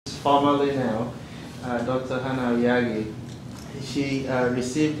formerly now, Dr. Hannah Oyagi. She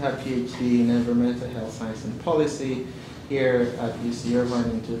received her PhD in environmental health science and policy here at UC Irvine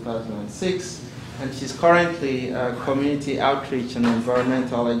in 2006, and she's currently a community outreach and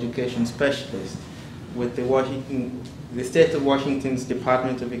environmental education specialist with the State of Washington's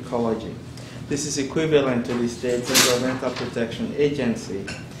Department of Ecology. This is equivalent to the state's Environmental Protection Agency.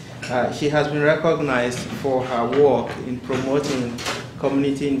 She has been recognized for her work in promoting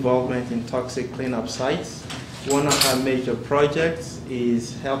community involvement in toxic cleanup sites. One of her major projects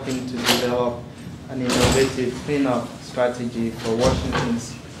is helping to develop an innovative cleanup strategy for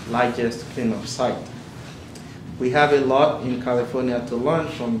Washington's largest cleanup site. We have a lot in California to learn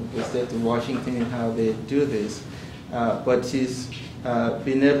from the state of Washington in how they do this, but she's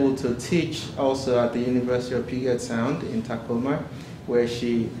been able to teach also at the University of Puget Sound in Tacoma, where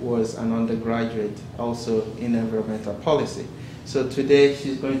she was an undergraduate also in environmental policy. So today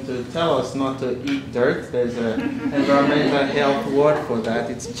she's going to tell us not to eat dirt. There's an environmental health word for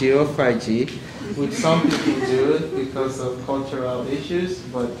that. It's geophagy, which some people do because of cultural issues,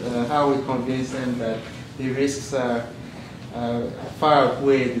 but how we convince them that the risks are far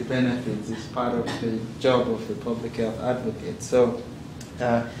outweigh the benefits is part of the job of the public health advocate. So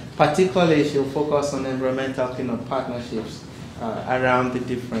particularly she'll focus on environmental cleanup partnerships around the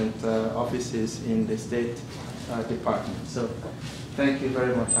different offices in the State Department. So thank you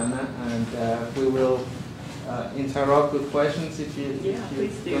very much, Anna, and we will interrupt with questions if you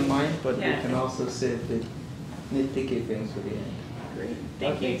don't mind, but we can also save the nitpicky things for the end. Great.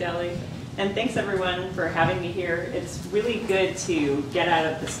 Thank you, Deli. And thanks everyone for having me here. It's really good to get out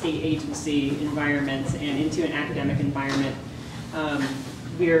of the state agency environment and into an academic environment.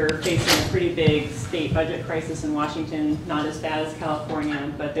 We're facing a pretty big state budget crisis in Washington, not as bad as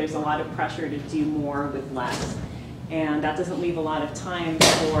California, but there's a lot of pressure to do more with less. And that doesn't leave a lot of time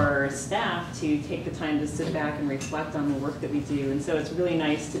for staff to take the time to sit back and reflect on the work that we do. And so it's really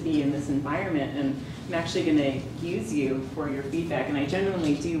nice to be in this environment, and I'm actually going to use you for your feedback. And I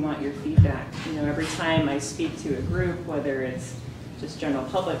genuinely do want your feedback. You know, every time I speak to a group, whether it's just general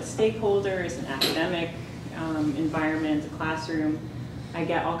public stakeholders, an academic environment, a classroom, I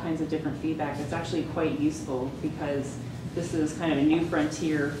get all kinds of different feedback. It's actually quite useful because this is kind of a new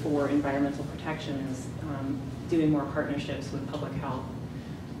frontier for environmental protection, is doing more partnerships with public health.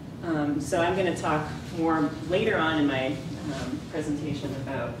 So I'm going to talk more later on in my presentation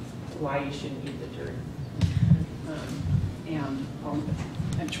about why you shouldn't eat the dirt. And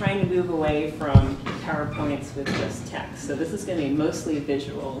I'm trying to move away from PowerPoints with just text. So this is going to be mostly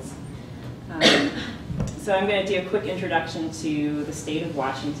visuals. So I'm going to do a quick introduction to the state of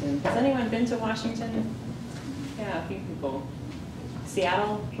Washington. Has anyone been to Washington? Yeah, a few people.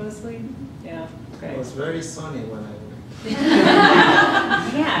 Seattle, mostly? Yeah, okay. It was very sunny when I went.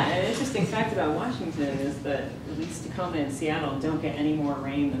 Yeah, an interesting fact about Washington is that at least Tacoma and Seattle don't get any more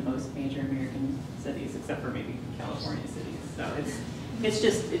rain than most major American cities, except for maybe California cities. So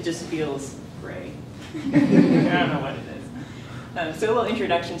it just feels gray. I don't know what it is. So a little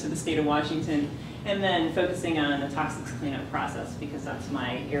introduction to the state of Washington, and then focusing on the toxics cleanup process because that's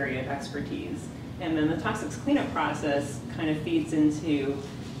my area of expertise. And then the toxics cleanup process kind of feeds into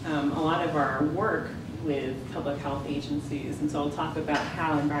a lot of our work with public health agencies. And so I'll talk about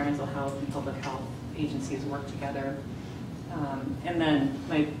how environmental health and public health agencies work together. And then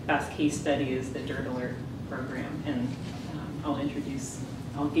my best case study is the Dirt Alert program. And I'll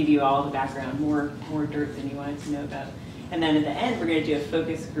give you all the background, more dirt than you wanted to know about. And then at the end, we're going to do a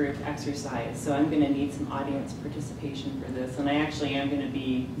focus group exercise. So I'm going to need some audience participation for this. And I actually am going to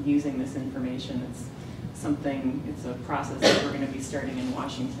be using this information. It's a process that we're going to be starting in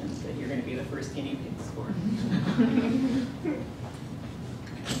Washington that you're going to be the first guinea pigs for.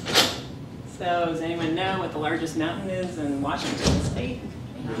 So does anyone know what the largest mountain is in Washington State?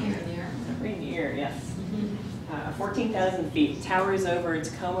 Rainier, yes. 14,000 feet. Towers over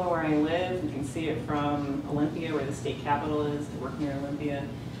Tacoma, where I live. You can see it from Olympia, where the state capitol is. I work near Olympia.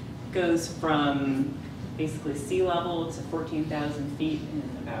 Goes from basically sea level to 14,000 feet in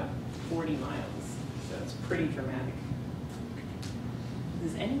about 40 miles. So it's pretty dramatic.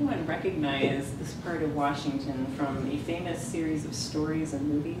 Does anyone recognize this part of Washington from a famous series of stories and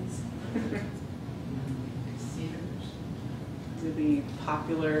movies? Really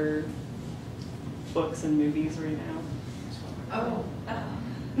popular books and movies right now. Oh.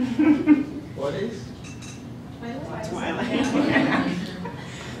 What is? Twilight.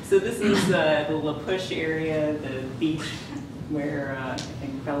 So this is the La Push area, the beach where I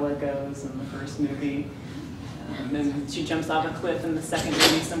think Bella goes in the first movie. And she jumps off a cliff in the second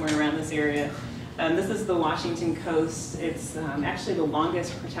movie, somewhere around this area. This is the Washington coast. It's actually the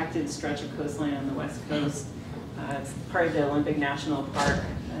longest protected stretch of coastline on the West Coast. It's part of the Olympic National Park.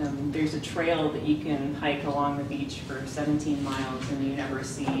 There's a trail that you can hike along the beach for 17 miles and you never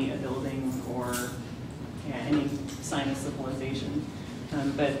see a building or any sign of civilization.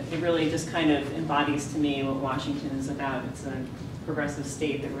 But it really just kind of embodies to me what Washington is about. It's a progressive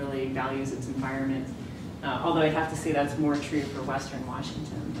state that really values its environment. Although I'd have to say that's more true for Western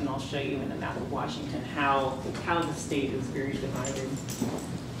Washington, and I'll show you in the map of Washington how the state is very divided.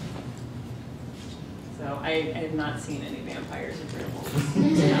 So I have not seen any vampires or werewolves.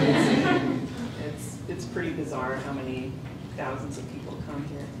 It's pretty bizarre how many thousands of people come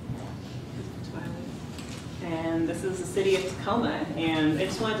here. And this is the city of Tacoma, and I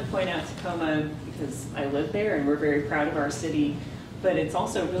just wanted to point out Tacoma because I live there and we're very proud of our city, but it's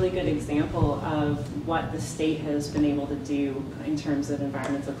also a really good example of what the state has been able to do in terms of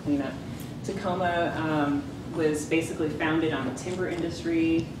environmental cleanup. Tacoma was basically founded on the timber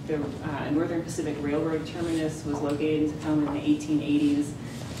industry. The Northern Pacific Railroad terminus was located in Tacoma in the 1880s.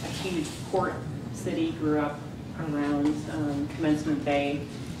 A huge port city grew up around Commencement Bay.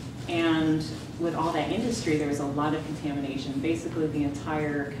 And with all that industry, there was a lot of contamination. Basically, the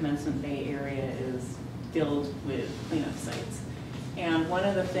entire Commencement Bay area is filled with cleanup sites. And one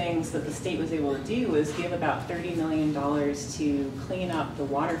of the things that the state was able to do was give about $30 million to clean up the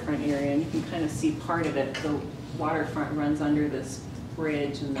waterfront area. And you can kind of see part of it. The waterfront runs under this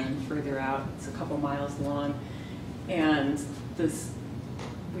bridge, and then further out, it's a couple miles long. And this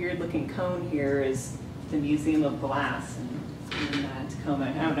weird-looking cone here is the Museum of Glass in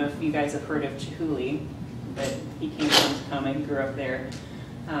Tacoma. I don't know if you guys have heard of Chihuly, but he came from Tacoma, he grew up there.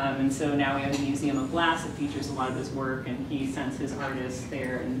 And so now we have a Museum of Glass that features a lot of his work, and he sends his artists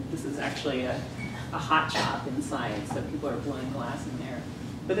there. And this is actually a hot shop inside, so people are blowing glass in there.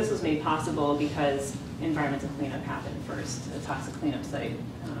 But this was made possible because environmental cleanup happened first. A toxic cleanup site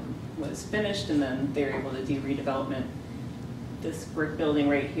was finished, and then they were able to do redevelopment. This brick building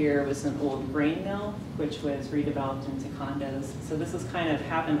right here was an old grain mill, which was redeveloped into condos. So this has kind of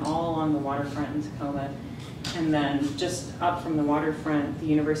happened all along the waterfront in Tacoma. And then just up from the waterfront, the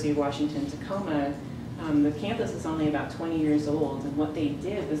University of Washington, Tacoma, the campus is only about 20 years old. And what they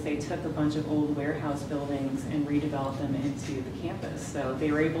did was they took a bunch of old warehouse buildings and redeveloped them into the campus. So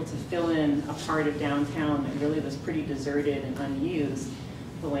they were able to fill in a part of downtown that really was pretty deserted and unused.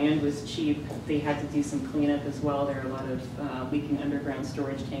 The land was cheap. They had to do some cleanup as well. There are a lot of leaking underground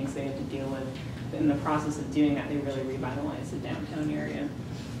storage tanks they had to deal with. But in the process of doing that, they really revitalized the downtown area.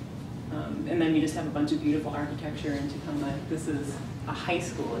 And then you just have a bunch of beautiful architecture in Tacoma. This is a high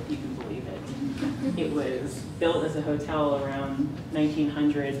school, if you can believe it. It was built as a hotel around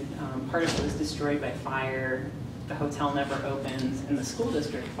 1900. Part of it was destroyed by fire. The hotel never opened, and the school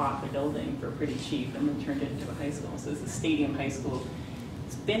district bought the building for pretty cheap and then turned it into a high school. So it's a stadium high school.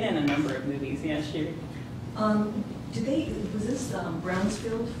 It's been in a number of movies. Yeah, Sherry? Was this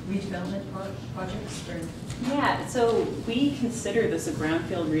Brownsfield redevelopment projects? Or? Yeah, so we consider this a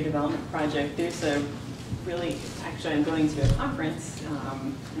brownfield redevelopment project. There's a really, actually I'm going to a conference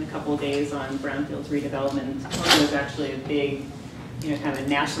in a couple of days on brownfield redevelopment. Tacoma was actually a big, kind of a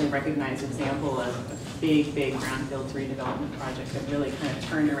nationally recognized example of a big brownfield redevelopment project that really kind of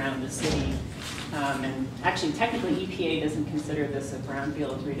turned around the city. And actually, technically, EPA doesn't consider this a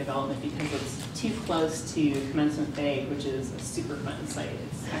brownfield redevelopment because it's too close to Commencement Bay, which is a superfund site.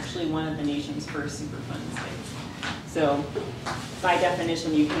 It's actually one of the nation's first superfund sites. So, by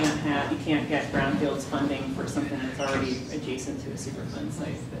definition, you can't get brownfields funding for something that's already adjacent to a superfund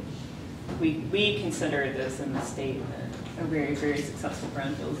site. But we consider this in the state a very, very successful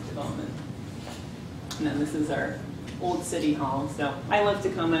brownfields development. And then this is our old city hall. So I love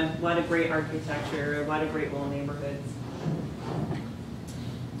Tacoma, a lot of great architecture, a lot of great little neighborhoods.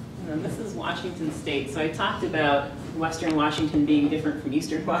 And then this is Washington State. So I talked about Western Washington being different from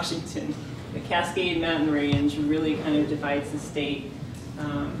Eastern Washington. The Cascade Mountain Range really kind of divides the state,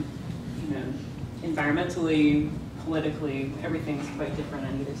 environmentally, politically, everything's quite different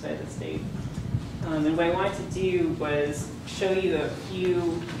on either side of the state. And what I wanted to do was show you a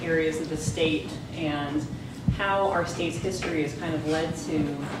few areas of the state and how our state's history has kind of led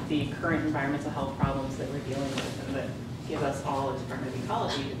to the current environmental health problems that we're dealing with and that give us all a Department of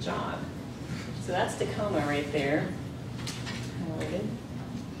Ecology a job. So that's Tacoma right there, highlighted.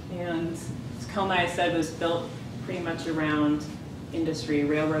 And Tacoma, I said, was built pretty much around industry,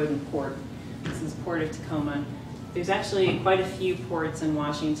 railroad, and port. This is Port of Tacoma. There's actually quite a few ports in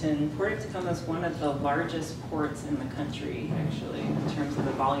Washington. Port of Tacoma is one of the largest ports in the country, actually, in terms of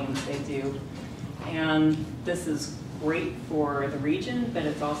the volumes they do. And this is great for the region, but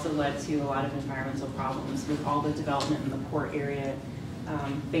it's also led to a lot of environmental problems with all the development in the port area.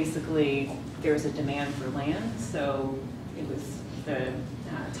 Basically, there was a demand for land, so it was the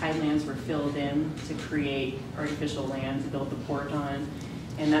tidelands were filled in to create artificial land to build the port on,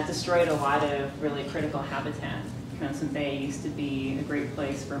 and that destroyed a lot of really critical habitat. Clemson Bay used to be a great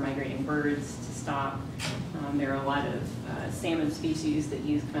place for migrating birds to stop. There are a lot of salmon species that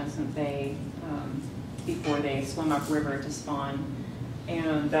use Clemson Bay before they swim upriver to spawn,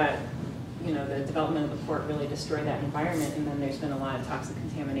 and that, you know, the development of the port really destroyed that environment, and then there's been a lot of toxic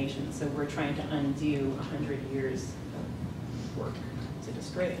contamination. So we're trying to undo 100 years of work to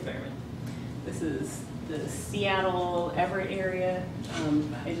destroy the environment. This is the Seattle, Everett area.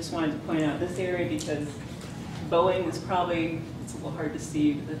 I just wanted to point out this area because Boeing is probably, it's a little hard to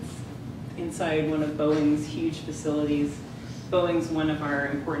see, but it's inside one of Boeing's huge facilities. Boeing's one of our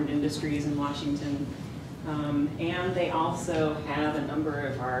important industries in Washington. And they also have a number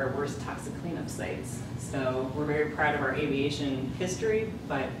of our worst toxic cleanup sites. So we're very proud of our aviation history,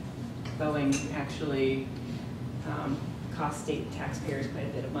 but Boeing actually costs state taxpayers quite a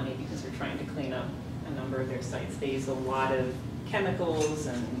bit of money because they're trying to clean up a number of their sites. They use a lot of chemicals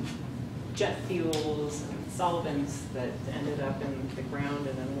and jet fuels and solvents that ended up in the ground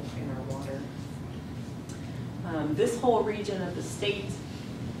and then in our water. This whole region of the state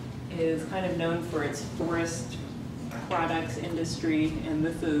is kind of known for its forest products industry, and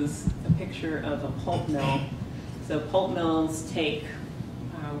this is a picture of a pulp mill. So pulp mills take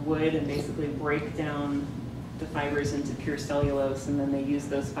wood and basically break down the fibers into pure cellulose, and then they use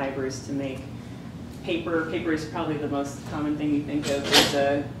those fibers to make paper. Paper is probably the most common thing you think of. There's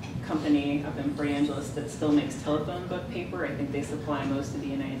a company up in Port Angeles that still makes telephone book paper. I think they supply most of the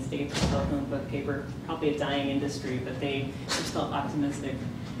United States with telephone book paper. Probably a dying industry, but they're still optimistic.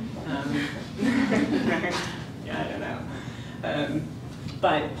 Yeah, I don't know.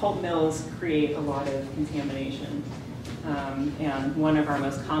 But pulp mills create a lot of contamination. And one of our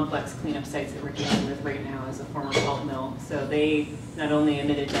most complex cleanup sites that we're dealing with right now is a former pulp mill. So they not only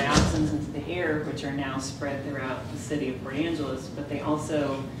emitted dioxins into the air, which are now spread throughout the city of Port Angeles, but they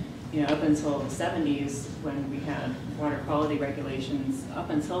also, you know, up until the 70s when we had water quality regulations, up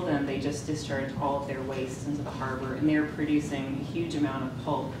until then they just discharged all of their waste into the harbor, and they're producing a huge amount of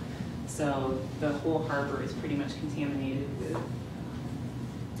pulp. So the whole harbor is pretty much contaminated with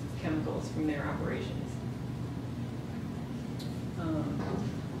chemicals from their operations.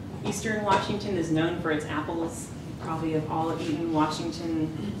 Eastern Washington is known for its apples. You probably have all eaten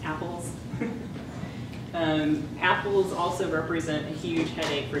Washington apples. Apples also represent a huge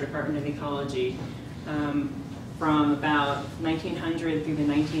headache for Department of Ecology. From about 1900 through the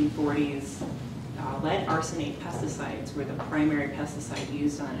 1940s, lead arsenate pesticides were the primary pesticide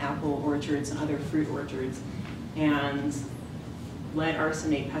used on apple orchards and other fruit orchards. And lead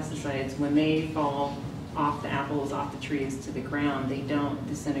arsenate pesticides, when they fall off the apples, off the trees to the ground, they don't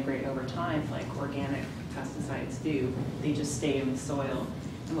disintegrate over time like organic pesticides do. They just stay in the soil.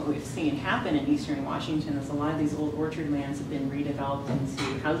 And what we've seen happen in Eastern Washington is a lot of these old orchard lands have been redeveloped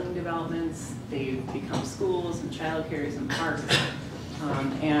into housing developments. They've become schools and childcares and parks.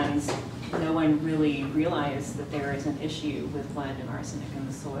 And no one really realized that there is an issue with lead and arsenic in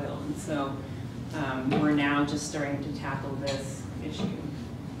the soil. And so we're now just starting to tackle this issue.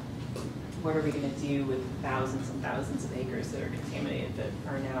 What are we going to do with thousands and thousands of acres that are contaminated that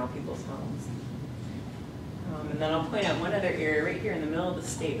are now people's homes? And then I'll point out one other area right here in the middle of the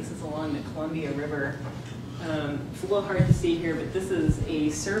state. This is along the Columbia River. It's a little hard to see here, but this is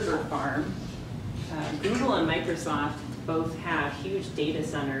a server farm. Google and Microsoft both have huge data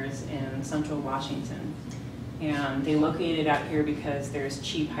centers in central Washington. And they located out here because there's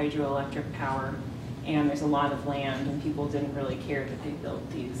cheap hydroelectric power and there's a lot of land, and people didn't really care that they built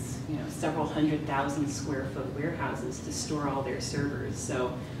these, you know, several 100,000 square foot warehouses to store all their servers.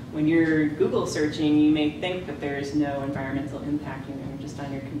 So when you're Google searching, you may think that there is no environmental impact, you know, just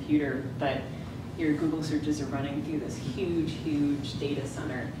on your computer, but your Google searches are running through this huge, huge data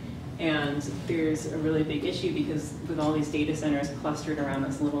center. And there's a really big issue because with all these data centers clustered around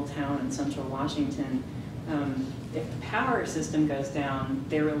this little town in central Washington, if the power system goes down,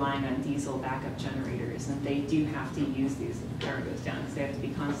 they're relying on diesel backup generators, and they do have to use these if the power goes down because they have to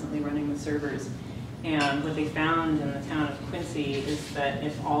be constantly running the servers. And what they found in the town of Quincy is that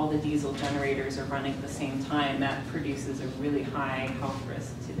if all the diesel generators are running at the same time, that produces a really high health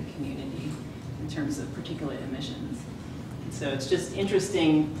risk to the community in terms of particulate emissions. And so it's just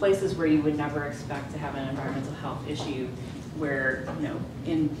interesting places where you would never expect to have an environmental health issue where, you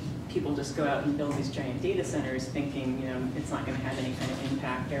know, people just go out and build these giant data centers thinking, you know, it's not going to have any kind of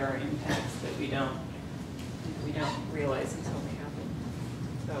impact. There are impacts that we don't we don't realize until they happen.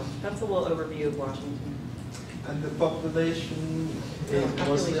 So that's a little overview of Washington. And the population is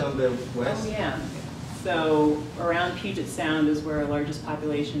mostly on the west? Oh, yeah. So around Puget Sound is where our largest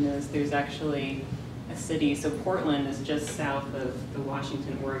population is. There's actually a city, so Portland is just south of the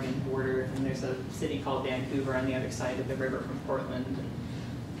Washington-Oregon border, and there's a city called Vancouver on the other side of the river from Portland. And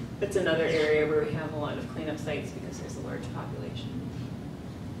it's another area where we have a lot of cleanup sites because there's a large population.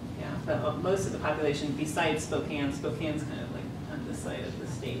 Yeah, but most of the population, besides Spokane, Spokane's kind of like on this side of the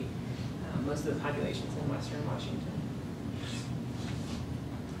state. Most of the population's in western Washington.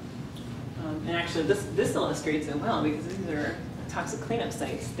 And actually, this illustrates it well because these are toxic cleanup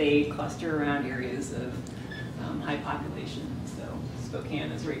sites. They cluster around areas of high population. So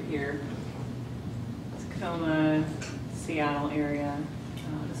Spokane is right here. Tacoma, Seattle area.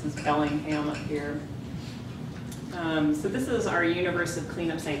 This is Bellingham up here. So this is our universe of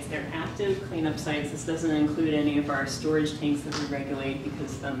cleanup sites. They're active cleanup sites. This doesn't include any of our storage tanks that we regulate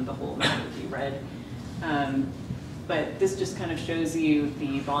because then the whole map would be red. But this just kind of shows you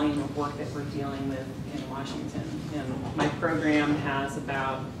the volume of work that we're dealing with in Washington. And my program has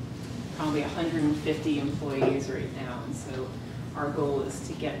about probably 150 employees right now. And so our goal is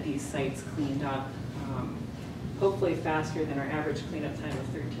to get these sites cleaned up, hopefully faster than our average cleanup time of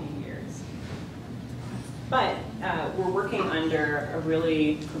 13 years. But we're working under a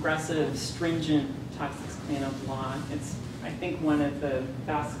really progressive, stringent toxics cleanup law. It's, I think, one of the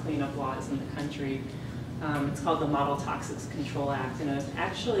best cleanup laws in the country. It's called the Model Toxics Control Act, and it was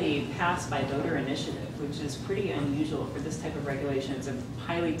actually passed by voter initiative, which is pretty unusual for this type of regulation. It's a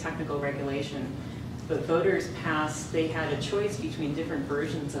highly technical regulation. But voters passed, they had a choice between different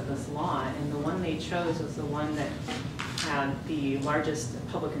versions of this law, and the one they chose was the one that had the largest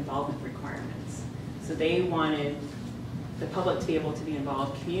public involvement requirements. So they wanted the public to be able to be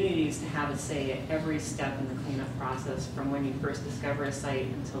involved, communities to have a say at every step in the cleanup process, from when you first discover a site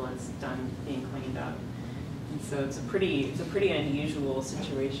until it's done being cleaned up. And so it's a pretty unusual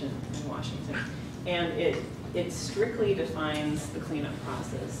situation in Washington. And it strictly defines the cleanup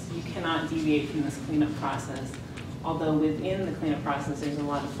process. You cannot deviate from this cleanup process, although within the cleanup process there's a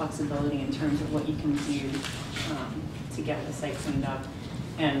lot of flexibility in terms of what you can do to get the site cleaned up.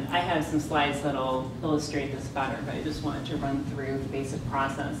 And I have some slides that'll illustrate this better, but I just wanted to run through the basic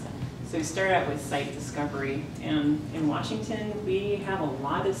process. So we start out with site discovery, and in Washington we have a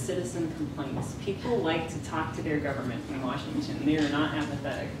lot of citizen complaints. People like to talk to their government in Washington. They are not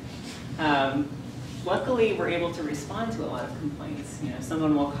apathetic. Luckily, we're able to respond to a lot of complaints. You know,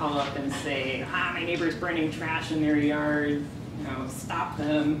 someone will call up and say, my neighbor's burning trash in their yard, you know, stop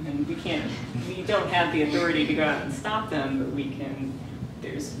them. And we don't have the authority to go out and stop them, but we can,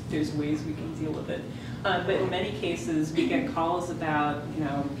 there's ways we can deal with it. But in many cases, we get calls about, you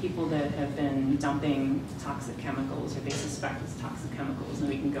know, people that have been dumping toxic chemicals, or they suspect it's toxic chemicals, and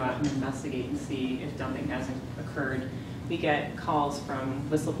we can go out and investigate and see if dumping hasn't occurred. We get calls from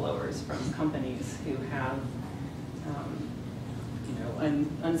whistleblowers from companies who have, you know,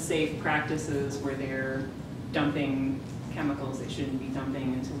 unsafe practices where they're dumping chemicals they shouldn't be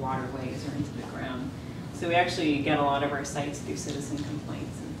dumping into waterways or into the ground. So we actually get a lot of our sites through citizen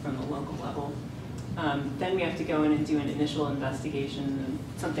complaints and from the local level. Then we have to go in and do an initial investigation,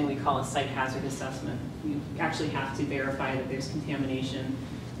 something we call a site hazard assessment. We actually have to verify that there's contamination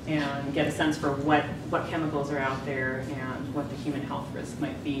and get a sense for what chemicals are out there and what the human health risk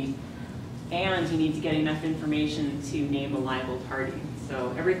might be. And you need to get enough information to name a liable party.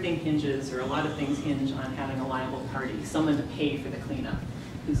 So everything hinges, or a lot of things hinge on having a liable party, someone to pay for the cleanup,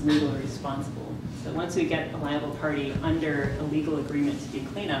 who's legally responsible. So once we get a liable party under a legal agreement to do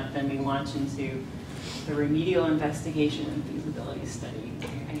cleanup, then we launch into the remedial investigation and feasibility study.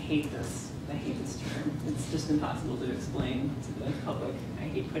 I hate this term. It's just impossible to explain to the public. I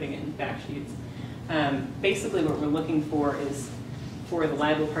hate putting it in fact sheets. Basically what we're looking for is for the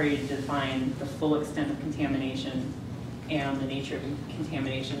liable party to define the full extent of contamination and the nature of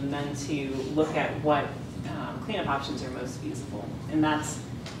contamination, and then to look at what cleanup options are most feasible. And that's,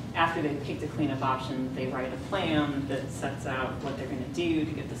 after they pick the cleanup option, they write a plan that sets out what they're going to do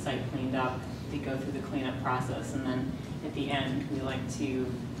to get the site cleaned up. They go through the cleanup process, and then at the end, we like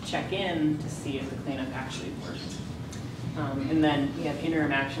to check in to see if the cleanup actually worked. And then we have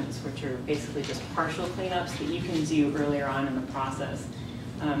interim actions, which are basically just partial cleanups that you can do earlier on in the process.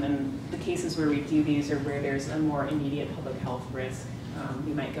 And the cases where we do these are where there's a more immediate public health risk.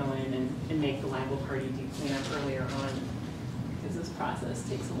 We might go in and make the liable party do cleanup earlier on, because this process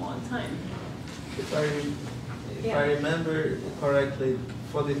takes a long time. If I remember correctly,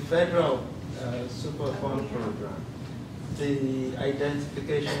 for the federal Superfund program, the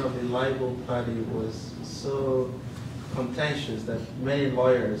identification of the liable party was so contentious that many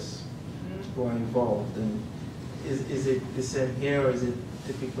lawyers were involved. And is it the same here, or is it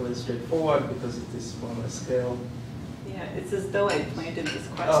typically straightforward because it is smaller scale? Yeah, it's as though I planted this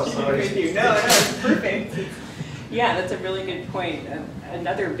Oh, question sorry. with you. No, it's perfect. Yeah, that's a really good point.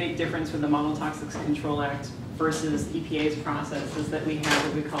 Another big difference with the Model Toxics Control Act versus EPA's process is that we have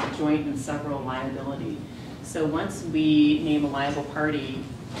what we call joint and several liability. So once we name a liable party,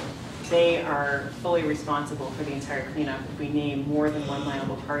 they are fully responsible for the entire cleanup. If we name more than one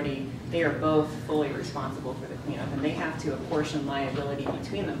liable party, they are both fully responsible for the cleanup, and they have to apportion liability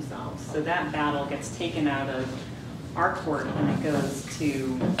between themselves. So that battle gets taken out of our court and it goes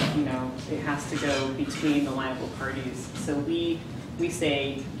to, it has to go between the liable parties. So we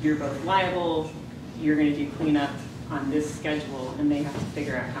say, you're both liable, you're going to do cleanup on this schedule, and they have to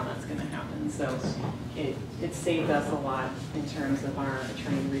figure out how that's going to happen. So it saved us a lot in terms of our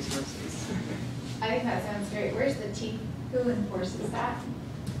attorney resources. I think that sounds great. Where's the team? Who enforces that?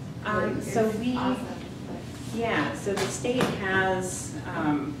 So the state has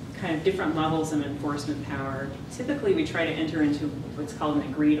kind of different levels of enforcement power. Typically, we try to enter into what's called an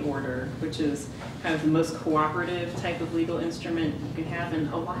agreed order, which is kind of the most cooperative type of legal instrument you can have.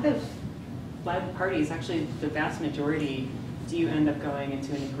 And a lot of liable parties, actually the vast majority, do end up going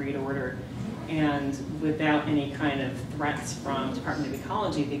into an agreed order. And without any kind of threats from Department of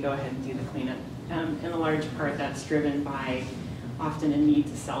Ecology, they go ahead and do the cleanup. In a large part, that's driven by often a need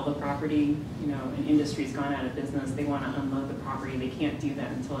to sell the property. An industry's gone out of business, they want to unload the property, they can't do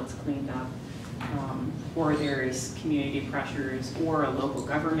that until it's cleaned up. Or there's community pressures, or a local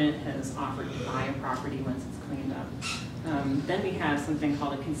government has offered to buy a property once it's cleaned up. Then we have something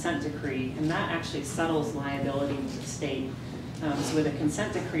called a consent decree, and that actually settles liability with the state. So with a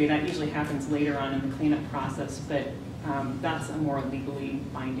consent decree, that usually happens later on in the cleanup process, but that's a more legally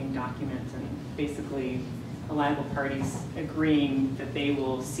binding document, and basically liable parties agreeing that they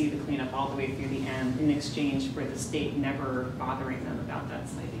will see the cleanup all the way through the end in exchange for the state never bothering them about that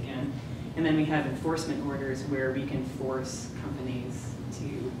site again. And then we have enforcement orders where we can force companies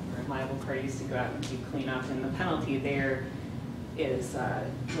or liable parties to go out and do cleanup, and the penalty there is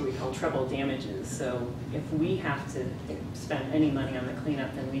what we call treble damages. So if we have to spend any money on the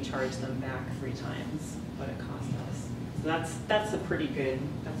cleanup, then we charge them back 3 times what it cost us. So that's a pretty good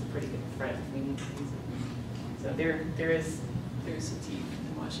threat if we need to use it. So there's some teeth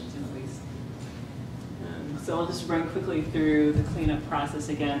in Washington at least. So I'll just run quickly through the cleanup process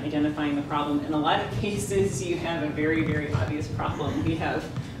again, identifying the problem. In a lot of cases, you have a very, very obvious problem. We have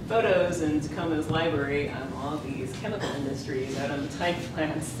photos in Tacoma's library of all of these chemical industries out on the tide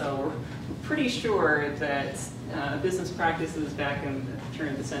plants. So we're pretty sure that business practices back in the turn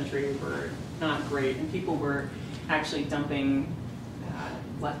of the century were not great, and people were actually dumping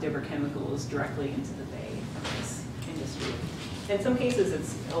leftover chemicals directly into the bay of this industry. In some cases,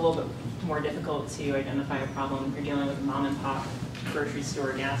 it's a little bit more difficult to identify a problem. You're dealing with a mom and pop grocery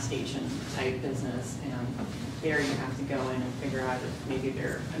store, gas station type business, and there you have to go in and figure out if maybe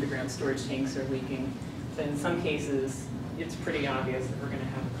their underground storage tanks are leaking. But in some cases, it's pretty obvious that we're going to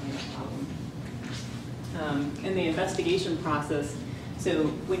have a cleanup problem. In the investigation process, so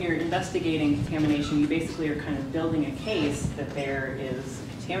when you're investigating contamination, you basically are kind of building a case that there is a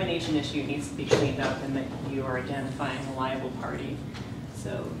contamination issue needs to be cleaned up and that you are identifying a liable party.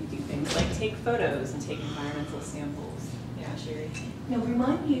 So you do things like take photos and take environmental samples. Yeah, Sherry? Now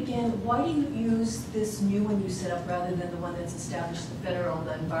remind me again, why do you use this new one you set up rather than the one that's established,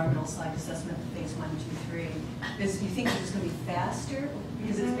 the environmental site assessment, phase 1, 2, 3? Because you think it's going to be faster?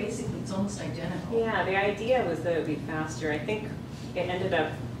 Because it's basically, it's almost identical. Yeah, the idea was that it would be faster. I think it ended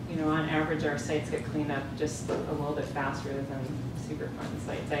up, on average, our sites get cleaned up just a little bit faster than Superfund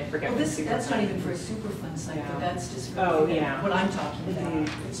sites. I forget what Superfund. That's not even for a Superfund site, Yeah. but that's just for what I'm talking about.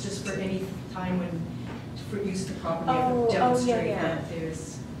 It's just for any time when, for use to properly demonstrate that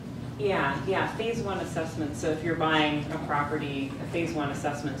there's... Yeah, phase 1 assessment. So if you're buying a property, a phase 1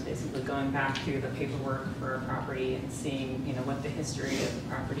 assessment is basically going back through the paperwork for a property and seeing, what the history of the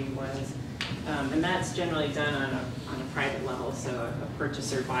property was. And that's generally done on a private level, so a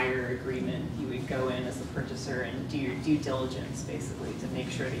purchaser-buyer agreement. You would go in as a purchaser and do your due diligence, basically, to make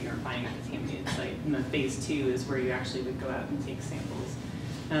sure that you're buying a contaminated site. And then phase 2 is where you actually would go out and take samples.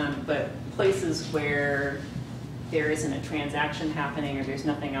 But places where there isn't a transaction happening or there's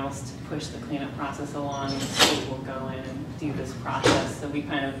nothing else to push the cleanup process along, the state will go in and do this process. So we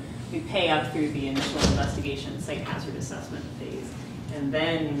pay up through the initial investigation site hazard assessment phase. And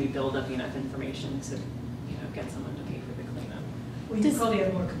then we build up enough information to, get someone to pay for the cleanup. Well, you probably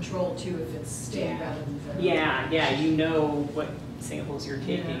have more control too if it's state rather than federal. Yeah, you know if it's state rather than federal. Yeah, you know what samples you're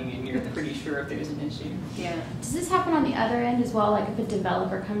taking and you're pretty sure if there's an issue. Yeah. Does this happen on the other end as well? Like if a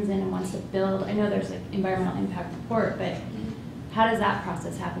developer comes in and wants to build, I know there's like environmental impact report, but how does that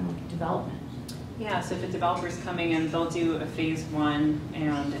process happen with development? Yeah, so if a developer's coming in, they'll do a phase 1,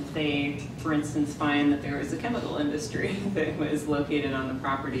 and if they, for instance, find that there is a chemical industry that was located on the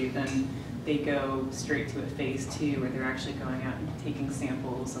property, then they go straight to a phase 2 where they're actually going out and taking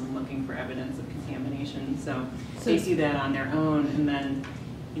samples and looking for evidence of contamination. So they do that on their own, and then,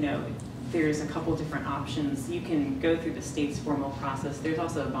 you know, there's a couple different options. You can go through the state's formal process. There's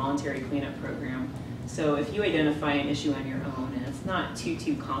also a voluntary cleanup program. So if you identify an issue on your own and it's not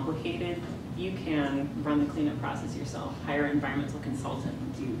too complicated, you can run the cleanup process yourself. Hire an environmental consultant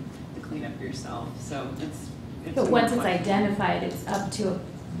and do the cleanup yourself. So it's but once it's identified, it's up to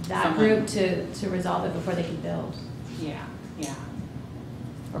that group to resolve it before they can build. Yeah.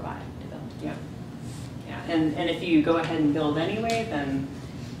 Provide, develop. Yeah. And if you go ahead and build anyway, then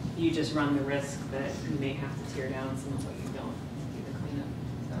you just run the risk that you may have to tear down some of what you built to do the cleanup.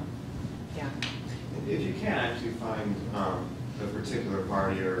 So, yeah. If you can actually find a particular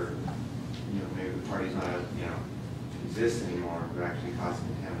party, or maybe the party's not exist anymore, but actually cause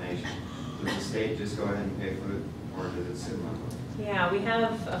contamination, does the state just go ahead and pay for it, or does it sit in limbo? Yeah, we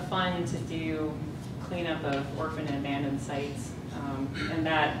have a fund to do cleanup of orphan and abandoned sites, and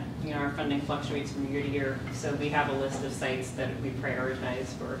that, our funding fluctuates from year to year. So we have a list of sites that we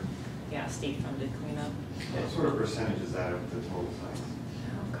prioritize for, state-funded cleanup. What sort of percentage is that of the total sites?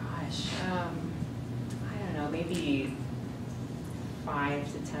 Oh gosh, I don't know, maybe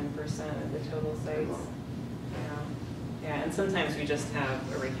 5 to 10% of the total sites. Yeah, and sometimes we just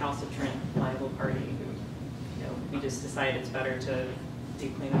have a recalcitrant liable party who, we just decide it's better to do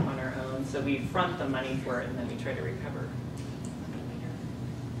cleanup on our own. So we front the money for it and then we try to recover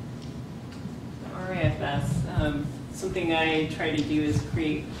later. RIFS, something I try to do is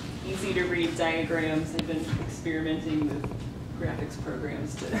create easy to read diagrams. I've been experimenting with graphics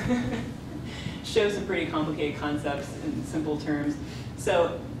programs to show some pretty complicated concepts in simple terms.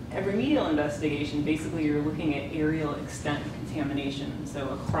 So a remedial investigation, basically you're looking at aerial extent of contamination. So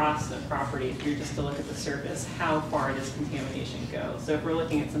across a property, if you're just to look at the surface, how far does contamination go? So if we're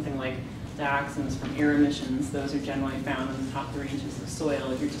looking at something like dioxins from air emissions, those are generally found in the top 3 inches of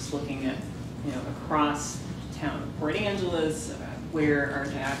soil. If you're just looking at, across the town of Port Angeles, where are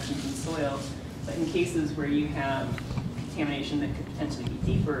dioxins in soil? But in cases where you have contamination that could potentially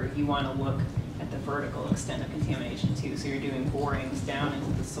be deeper, you want to look at the vertical extent of contamination too. So you're doing borings down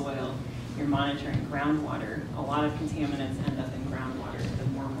into the soil, you're monitoring groundwater. A lot of contaminants end up in groundwater, the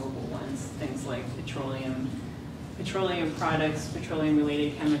more mobile ones, things like petroleum products,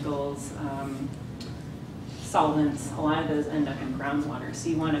 petroleum-related chemicals, solvents, a lot of those end up in groundwater. So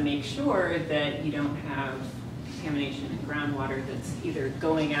you want to make sure that you don't have contamination in groundwater that's either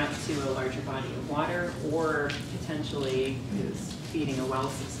going out to a larger body of water or potentially is feeding a well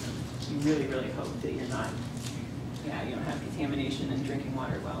system. You really, really hope that you don't have contamination in drinking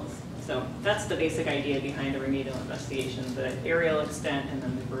water wells. So that's the basic idea behind a remedial investigation, the aerial extent and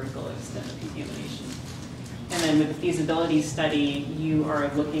then the vertical extent of contamination. And then with the feasibility study, you are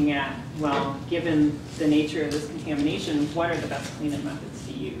looking at, well, given the nature of this contamination, what are the best cleanup methods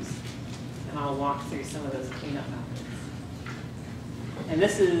to use? And I'll walk through some of those cleanup methods. And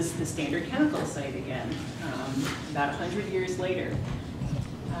this is the standard chemical site again, about 100 years later.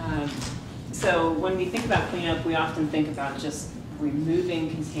 So when we think about cleanup, we often think about just removing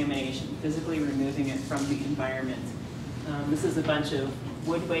contamination, physically removing it from the environment. This is a bunch of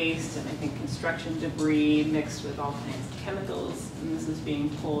wood waste and I think construction debris mixed with all kinds of chemicals. And this is being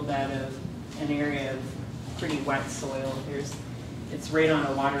pulled out of an area of pretty wet soil. It's right on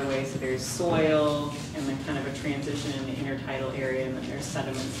a waterway, so there's soil and then kind of a transition in the intertidal area, and then there's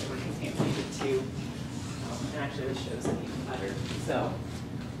sediments that were contaminated too. And actually this shows it even better. So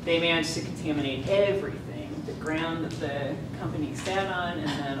they managed to contaminate everything, the ground that the company sat on, and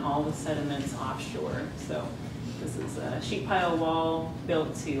then all the sediments offshore. So this is a sheet pile wall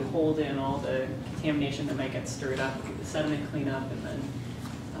built to hold in all the contamination that might get stirred up, do the sediment cleanup, and then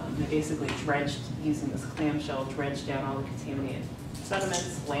they basically dredged, using this clamshell, dredged out all the contaminated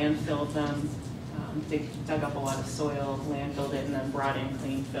sediments, landfilled them. They dug up a lot of soil, landfilled it, and then brought in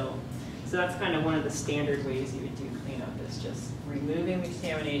clean fill. So that's kind of one of the standard ways you would do cleanup, is just removing the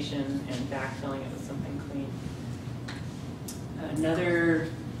contamination and backfilling it with something clean. Another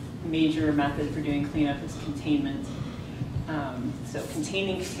major method for doing cleanup is containment. So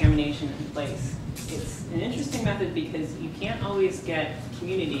containing contamination in place. It's an interesting method because you can't always get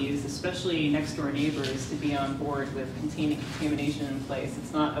communities, especially next door neighbors, to be on board with containing contamination in place.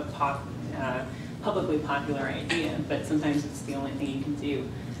 It's not a publicly popular idea, but sometimes it's the only thing you can do.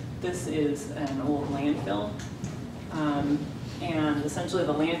 This is an old landfill. And essentially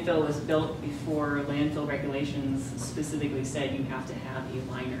the landfill was built before landfill regulations specifically said you have to have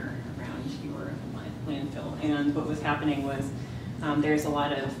a liner around your landfill. And what was happening was there's a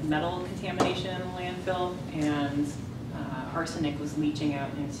lot of metal contamination in the landfill, and arsenic was leaching out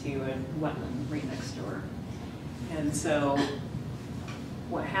into a wetland right next door. And so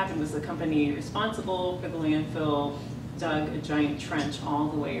what happened was the company responsible for the landfill dug a giant trench all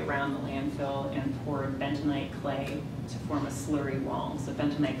the way around the landfill and poured bentonite clay to form a slurry wall. So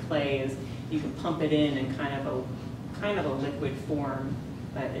bentonite clay is, you can pump it in kind of a liquid form,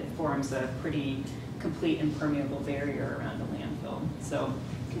 but it forms a pretty complete impermeable barrier around the landfill. So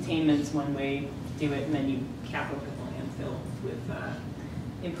containment's one way to do it, and then you cap over the landfill with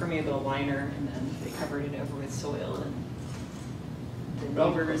impermeable liner, and then they covered it over with soil. And the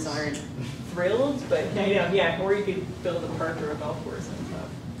neighbors aren't thrilled, but yeah, or you could build a park or a golf course on top.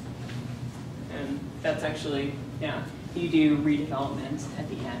 And that's actually, yeah, you do redevelopment at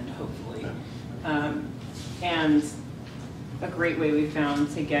the end, hopefully. And a great way we found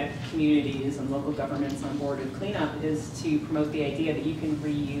to get communities and local governments on board with cleanup is to promote the idea that you can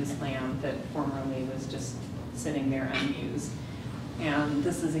reuse land that formerly was just sitting there unused. And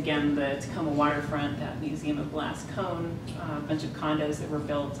this is, again, the Tacoma waterfront, that Museum of Glass Cone, a bunch of condos that were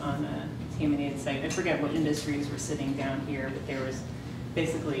built on a contaminated site. I forget what industries were sitting down here, but there was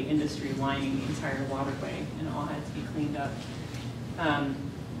basically industry lining the entire waterway, and it all had to be cleaned up.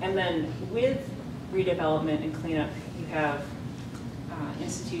 And then with redevelopment and cleanup, you have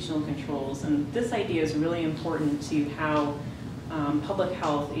institutional controls. And this idea is really important to how public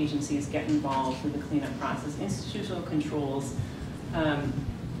health agencies get involved in the cleanup process. Institutional controls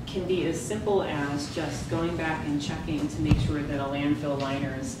can be as simple as just going back and checking to make sure that a landfill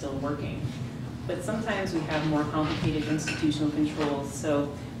liner is still working. But sometimes we have more complicated institutional controls, so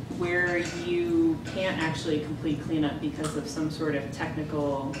where you can't actually complete cleanup because of some sort of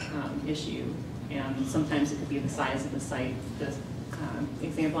technical issue, and sometimes it could be the size of the site. The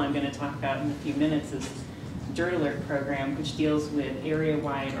example I'm going to talk about in a few minutes is the Dirt Alert program, which deals with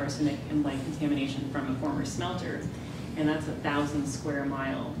area-wide arsenic and light contamination from a former smelter. And that's a 1,000 square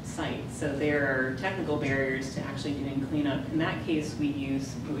mile site. So there are technical barriers to actually doing cleanup. In that case, we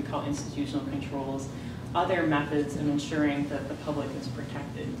use what we call institutional controls, other methods of ensuring that the public is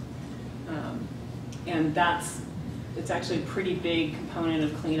protected. And it's actually a pretty big component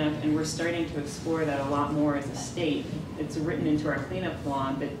of cleanup, and we're starting to explore that a lot more as a state. It's written into our cleanup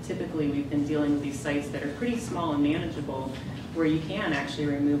law, but typically we've been dealing with these sites that are pretty small and manageable, where you can actually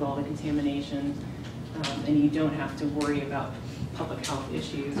remove all the contamination, and you don't have to worry about public health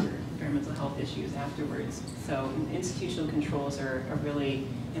issues or environmental health issues afterwards. So institutional controls are a really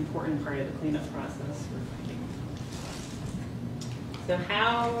important part of the cleanup process, we're finding. So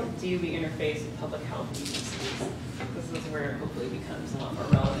how do we interface with public health agencies? This is where it hopefully becomes a lot more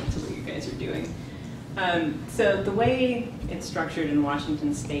relevant to what you guys are doing. So the way it's structured in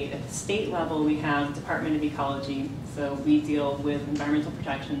Washington State, at the state level we have Department of Ecology, so we deal with environmental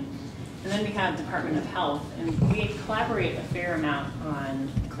protection. And then we have Department of Health, and we collaborate a fair amount on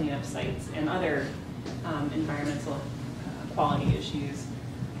cleanup sites and other environmental quality issues.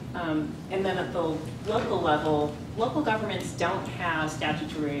 And then at the local level, local governments don't have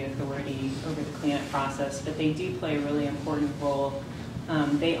statutory authority over the cleanup process, but they do play a really important role.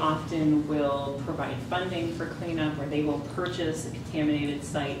 They often will provide funding for cleanup, or they will purchase a contaminated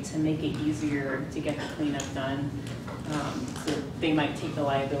site to make it easier to get the cleanup done. So they might take the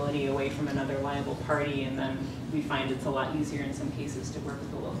liability away from another liable party, and then we find it's a lot easier in some cases to work with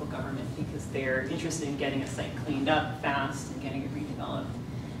the local government because they're interested in getting a site cleaned up fast and getting it redeveloped.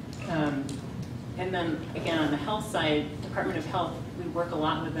 And then again, on the health side, Department of Health, we work a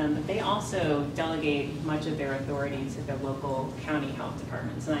lot with them, but they also delegate much of their authority to their local county health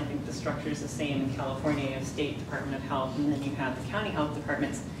departments. And I think the structure is the same in California. You have State Department of Health, and then you have the county health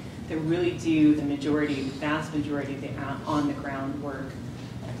departments that really do the vast majority of the on-the-ground work.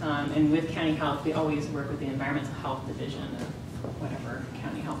 And with county health, we always work with the environmental health division of whatever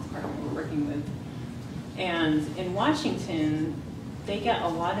county health department we're working with. And in Washington, they get a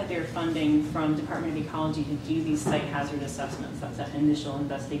lot of their funding from Department of Ecology to do these site hazard assessments. That's that initial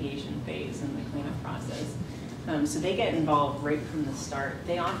investigation phase in the cleanup process. So they get involved right from the start.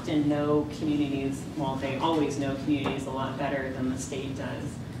 They often know communities, well, they always know communities a lot better than the state does.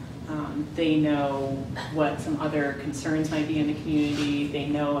 They know what some other concerns might be in the community. They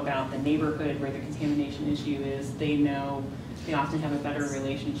know about the neighborhood where the contamination issue is. They often have a better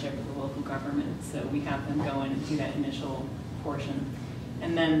relationship with the local government, so we have them go in and do that initial portion.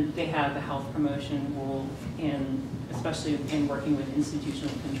 And then they have the health promotion role, especially in working with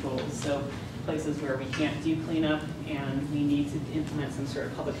institutional controls. So places where we can't do cleanup and we need to implement some sort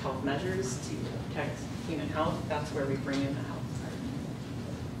of public health measures to protect human health, that's where we bring in the health department.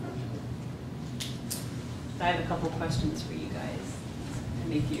 I have a couple questions for you guys to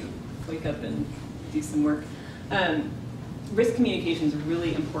make you wake up and do some work. Risk communication is a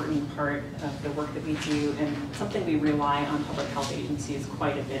really important part of the work that we do, and something we rely on public health agencies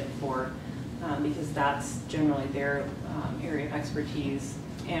quite a bit for, because that's generally their area of expertise.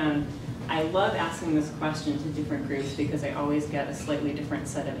 And I love asking this question to different groups because I always get a slightly different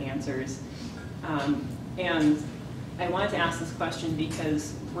set of answers. And I wanted to ask this question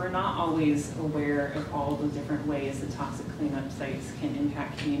because we're not always aware of all the different ways that toxic cleanup sites can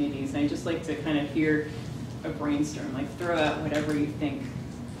impact communities. And I'd just like to kind of hear a brainstorm, like throw out whatever you think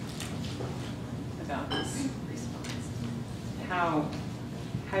about this response. How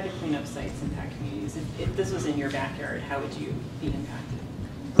do cleanup sites impact communities? If this was in your backyard, how would you be impacted?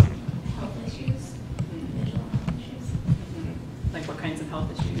 Health issues, visual health issues. Like what kinds of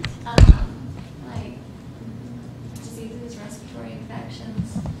health issues? Like diseases, respiratory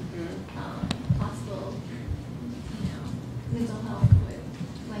infections, possible, mental health with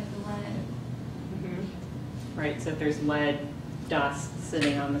like the lead. Right, so if there's lead dust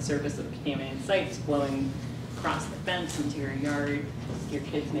sitting on the surface of contaminated sites, blowing across the fence into your yard, your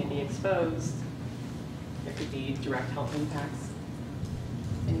kids may be exposed. There could be direct health impacts.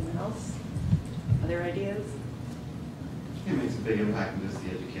 Anyone else? Other ideas? It makes a big impact in just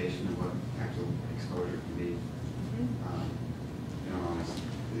the education of what actual exposure can be.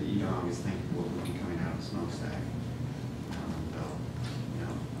 You don't always think what would be coming out of a smokestack.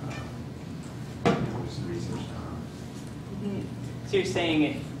 There's some research done. So you're saying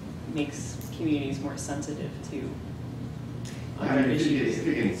it makes communities more sensitive to other issues? If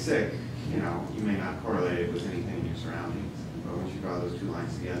you're getting sick, you may not correlate it with anything in your surroundings. But once you draw those two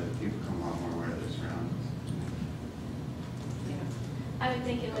lines together, people become a lot more aware of their surroundings. I would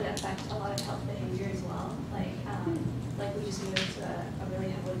think it would affect a lot of health behavior as well. Like we just moved to a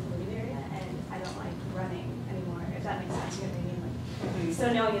really heavily polluted area, and I don't like running anymore, if that makes sense. You know what I mean? Like,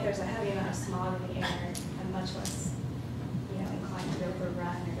 so knowing if there's a heavy amount of smog in the air, I'm much less, inclined to go for a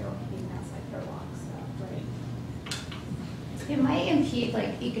run or go even outside for a walk. So, It might impede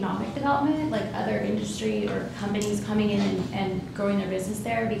like economic development, like other industry or companies coming in and growing their business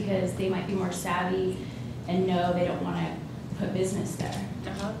there because they might be more savvy and know they don't want to put business there.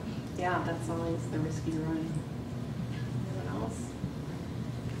 Yeah, that's always the risk you run. Anyone else?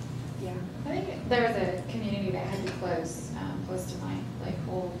 Yeah. I think there was a community that had to close close to my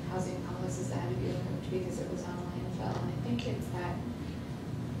old housing complexes that had to be removed because it was on a landfill. And I think it's that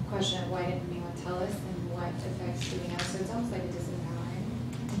question of why didn't anyone tell us and what effects do we have. So it's almost like a disempowering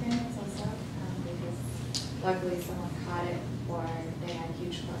experience also because luckily someone caught it or they had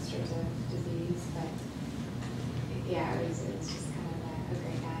huge clusters of disease. But yeah, it was just kind of a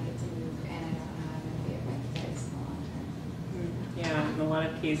great guy get to move, and I don't know how I'm going to be affected by this in the long term. Yeah, in a lot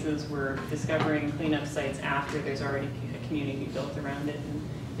of cases, we're discovering cleanup sites after there's already a community built around it, and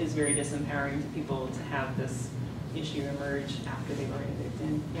it's very disempowering to people to have this issue emerge after they've already moved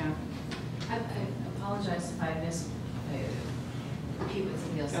in. Yeah. I apologize if I missed, repeat what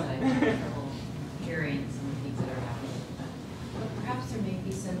somebody else said. I had trouble hearing some of the things that are happening. But perhaps there may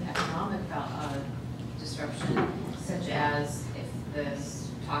be some economic disruption, such as if this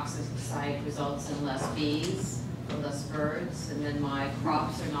toxic site results in less bees or less birds, and then my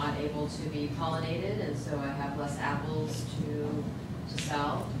crops are not able to be pollinated, and so I have less apples to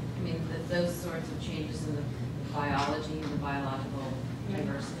sell. I mean, those sorts of changes in the biology and the biological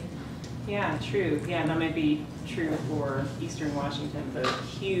diversity. Yeah, true. Yeah, that might be true for Eastern Washington, the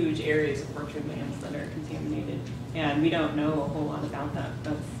huge areas of orchard lands that are contaminated. And we don't know a whole lot about that.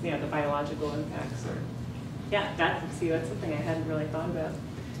 That's, the biological impacts. That's something I hadn't really thought about.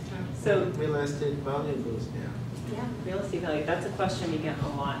 So real estate value goes down. Yeah, real estate value. That's a question we get a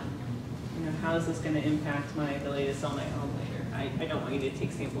lot. How is this going to impact my ability to sell my home later? I don't want you to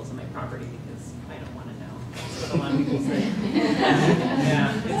take samples of my property because I don't want to know. That's what a lot of people say.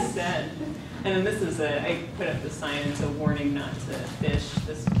 Yeah, it's sad. And then this is I put up the sign, it's a warning not to fish.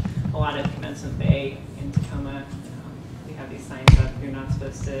 A lot of Commencement Bay in Tacoma, we have these signs up, you're not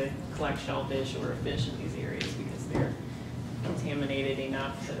supposed to collect shellfish or fish in these areas because they're contaminated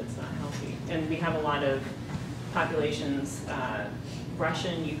enough that it's not healthy. And we have a lot of populations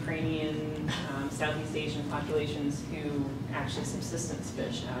Russian, Ukrainian, Southeast Asian populations who actually subsistence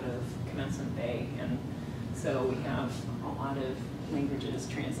fish out of Commencement Bay. And so we have a lot of languages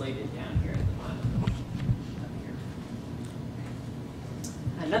translated down here at the bottom up here.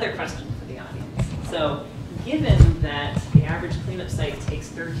 Another question for the audience. So given that the average cleanup site takes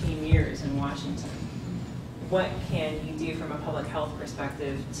 13 years in Washington, what can you do from a public health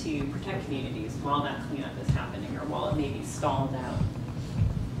perspective to protect communities while that cleanup is happening or while it may be stalled out?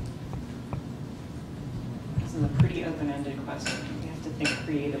 This is a pretty open-ended question. We have to think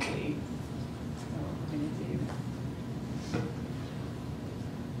creatively. So what we're going to do.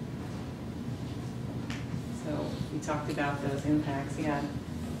 So we talked about those impacts. Yeah.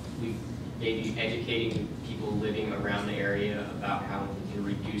 We maybe educating people living around the area about how to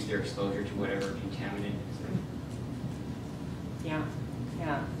reduce their exposure to whatever contaminant is there. Yeah,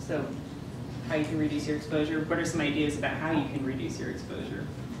 yeah. So how you can reduce your exposure. What are some ideas about how you can reduce your exposure?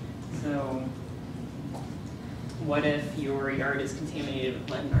 So what if your yard is contaminated with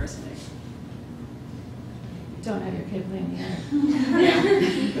lead and arsenic? Don't have your kid play in the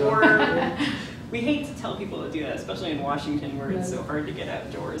yard. Yeah. Or we hate to tell people to do that, especially in Washington where it's so hard to get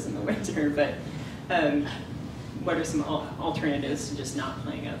outdoors in the winter, but what are some alternatives to just not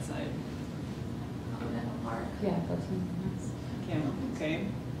playing outside? In a park. Yeah, that's nice. Yeah, okay.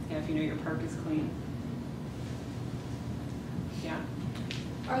 Yeah, if you know your park is clean. Yeah.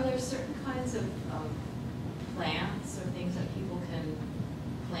 Are there certain kinds of plants or things that people can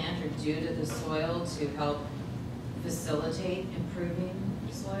plant or do to the soil to help facilitate improving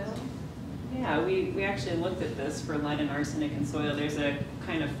soil? Yeah, we actually looked at this for lead and arsenic in soil. There's a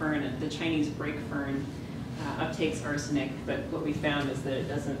kind of fern, the Chinese brake fern, uptakes arsenic, but what we found is that it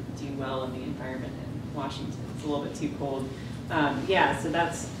doesn't do well in the environment in Washington. It's a little bit too cold. Yeah, so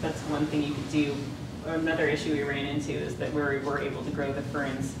that's one thing you could do. Another issue we ran into is that we were able to grow the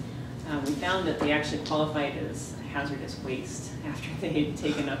ferns. We found that they actually qualified as hazardous waste after they had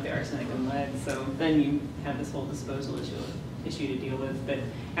taken up the arsenic and lead. So then you have this whole disposal issue to deal with. But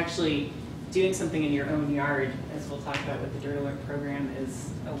actually doing something in your own yard, as we'll talk about with the Dirt Alert program,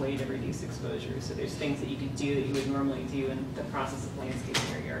 is a way to reduce exposure. So there's things that you could do that you would normally do in the process of landscaping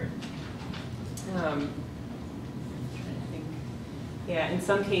your yard. Yeah, in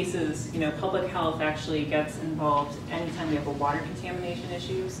some cases, public health actually gets involved anytime you have a water contamination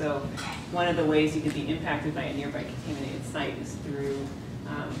issue. So one of the ways you could be impacted by a nearby contaminated site is through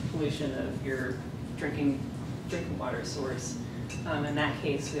pollution of your drinking water source. In that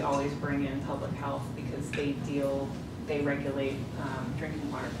case, we always bring in public health because they regulate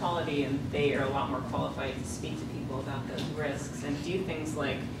drinking water quality, and they are a lot more qualified to speak to people about those risks and do things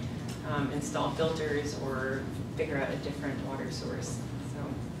like install filters or figure out a different water source. So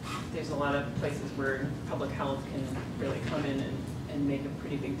there's a lot of places where public health can really come in and make a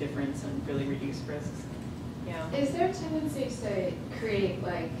pretty big difference and really reduce risks. Yeah. Is there a tendency to create,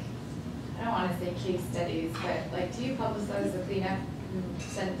 like, I don't want to say case studies, but like, do you publicize the cleanup and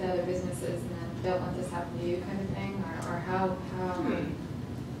send it to other businesses and then don't let this happen to you kind of thing? Or how?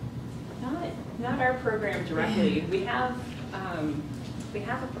 Not our program directly. We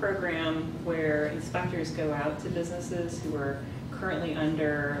have a program where inspectors go out to businesses who are currently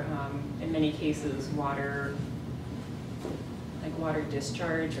under, in many cases, water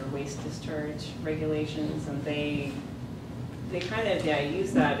discharge or waste discharge regulations, and they kind of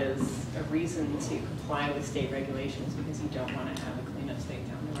use that as a reason to comply with state regulations because you don't want to have a cleanup site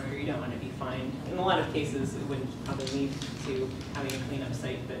down the road, or you don't want to be fined. In a lot of cases, it wouldn't probably lead to having a cleanup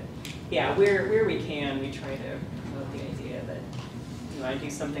site, but yeah, where we can, we try to promote the idea that I do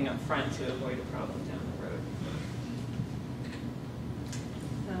something up front to avoid a problem down the road.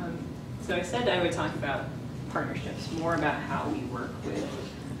 So I said I would talk about partnerships, more about how we work with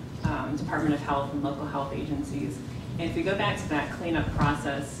Department of Health and local health agencies. And if we go back to that cleanup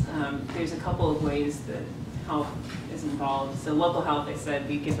process, there's a couple of ways that health is involved. So local health, I said,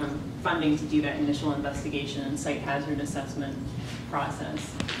 we give them funding to do that initial investigation and site hazard assessment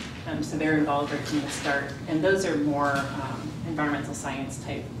process. So they're involved right from the start. And those are more environmental science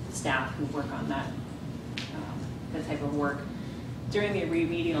type staff who work on that type of work. During the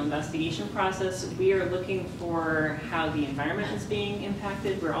remedial investigation process, we are looking for how the environment is being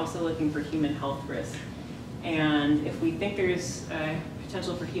impacted. We're also looking for human health risk. And if we think there's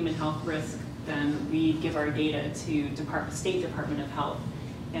potential for human health risk, then we give our data to State Department of Health.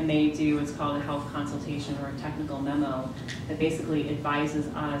 And they do what's called a health consultation or a technical memo that basically advises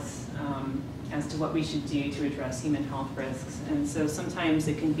us as to what we should do to address human health risks. And so sometimes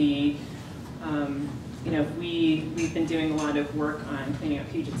it can be we've been doing a lot of work on cleaning up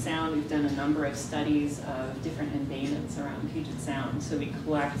Puget Sound. We've done a number of studies of different embayments around Puget Sound. So we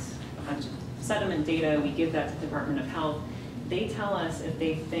collect a bunch of sediment data, we give that to the Department of Health. They tell us if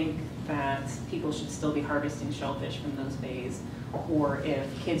they think that people should still be harvesting shellfish from those bays, or if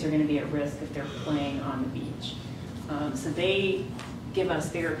kids are going to be at risk if they're playing on the beach. So they give us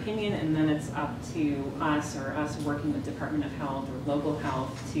their opinion, and then it's up to us, or us working with Department of Health or local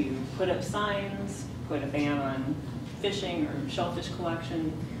health, to put up signs, put a ban on fishing or shellfish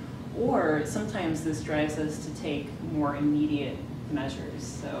collection, or sometimes this drives us to take more immediate measures.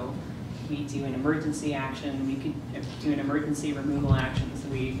 So we do an emergency action, we could do an emergency removal action, so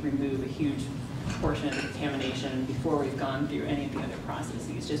we remove a huge portion of the contamination before we've gone through any of the other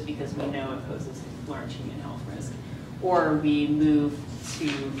processes, just because we know it poses large human health risk. Or we move to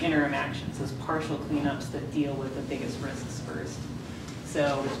interim actions, those partial cleanups that deal with the biggest risks first.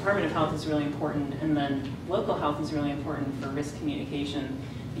 So the Department of Health is really important, and then local health is really important for risk communication.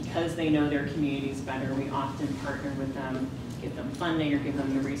 Because they know their communities better, we often partner with them, give them funding or give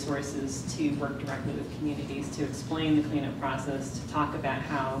them the resources to work directly with communities to explain the cleanup process, to talk about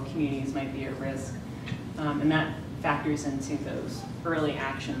how communities might be at risk. And that factors into those early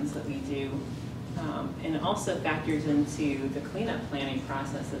actions that we do. And it also factors into the cleanup planning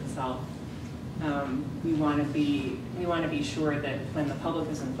process itself. We want to be sure that when the public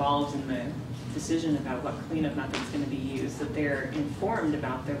is involved in the decision about what cleanup method is going to be used, that they're informed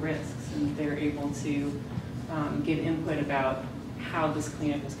about the risks and they're able to give input about how this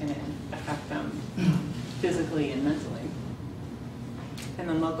cleanup is going to affect them physically and mentally. And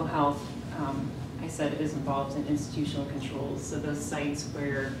then local health, I said, is involved in institutional controls. So those sites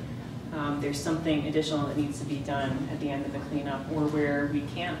where there's something additional that needs to be done at the end of the cleanup, or where we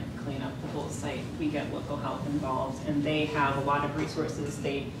can't clean up the whole site, we get local health involved, and they have a lot of resources.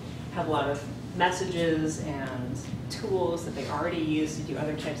 They have a lot of messages and tools that they already use to do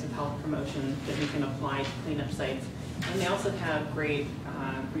other types of health promotion that we can apply to cleanup sites. And they also have great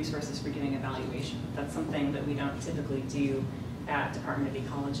resources for doing evaluation. That's something that we don't typically do at Department of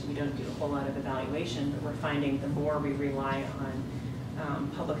Ecology. We don't do a whole lot of evaluation, but we're finding the more we rely on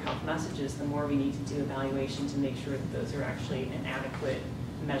public health messages, the more we need to do evaluation to make sure that those are actually an adequate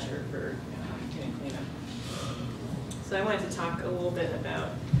measure for doing cleanup. So I wanted to talk a little bit about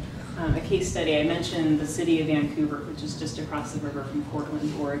a case study. I mentioned the city of Vancouver, which is just across the river from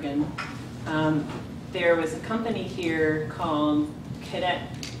Portland, Oregon. There was a company here called Cadet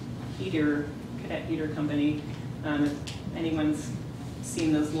Heater Company. If anyone's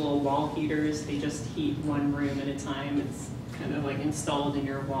seen those little wall heaters, they just heat one room at a time. It's kind of like installed in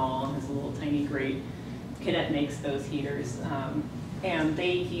your wall and has a little tiny grate. Cadet makes those heaters. And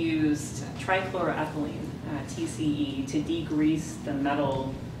they used trichloroethylene, TCE, to degrease the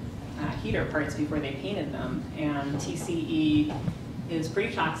metal heater parts before they painted them. And TCE is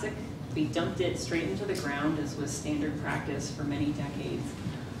pretty toxic. We dumped it straight into the ground, as was standard practice for many decades.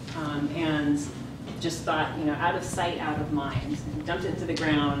 And just thought, out of sight, out of mind. We dumped it to the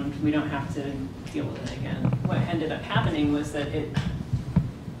ground, we don't have to deal with it again. What ended up happening was that it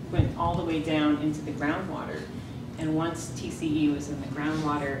went all the way down into the groundwater. And once TCE was in the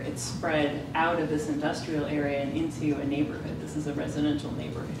groundwater, it spread out of this industrial area and into a neighborhood. This is a residential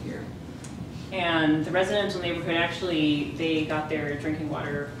neighborhood here. And the residential neighborhood, actually, they got their drinking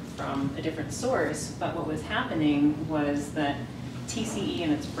water from a different source, but what was happening was that TCE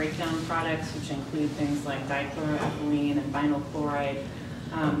and its breakdown products, which include things like dichloroethylene and vinyl chloride,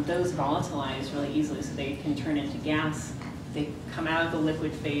 those volatilize really easily, so they can turn into gas. They come out of the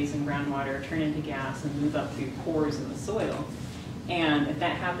liquid phase in groundwater, turn into gas, and move up through pores in the soil. And if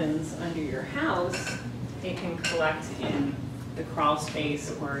that happens under your house, it can collect in the crawl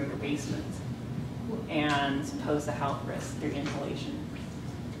space or your basement and pose a health risk through inhalation.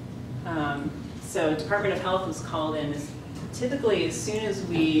 So Department of Health was called in. Typically, as soon as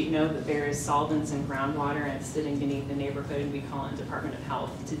we know that there is solvents in groundwater and it's sitting beneath the neighborhood, we call in Department of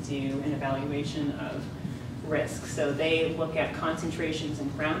Health to do an evaluation of risk. So they look at concentrations in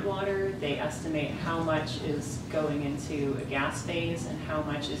groundwater, they estimate how much is going into a gas phase and how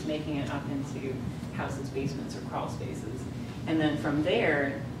much is making it up into houses, basements, or crawl spaces. And then from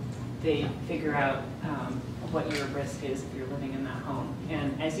there, they figure out what your risk is if you're living in that home.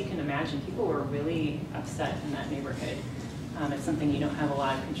 And as you can imagine, people were really upset in that neighborhood. It's something you don't have a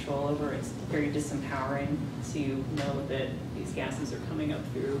lot of control over. It's very disempowering to know that these gases are coming up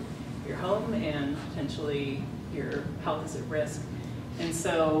through your home and potentially your health is at risk. And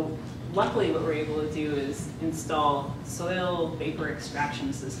so luckily what we're able to do is install soil vapor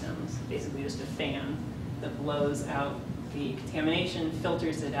extraction systems, basically just a fan that blows out the contamination,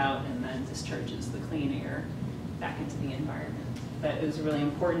 filters it out, and then discharges the clean air back into the environment. But it was really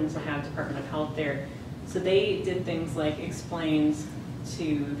important to have Department of Health there. So they did things like explained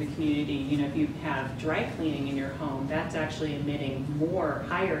to the community, you know, if you have dry cleaning in your home, that's actually emitting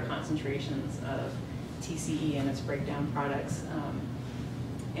higher concentrations of TCE and its breakdown products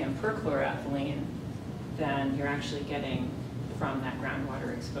and perchloroethylene than you're actually getting from that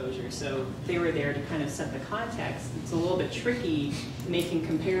groundwater exposure. So they were there to kind of set the context. It's a little bit tricky making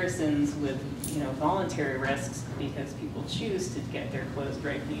comparisons with, you know, voluntary risks because people choose to get their clothes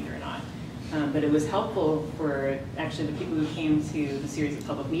dry cleaned or not. But it was helpful for actually the people who came to the series of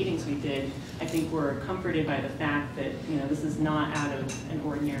public meetings we did. I think were comforted by the fact that, you know, this is not out of an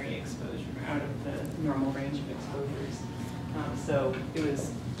ordinary exposure, out of the normal range of exposures. So it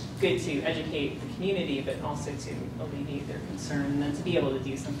was good to educate the community, but also to alleviate their concern and then to be able to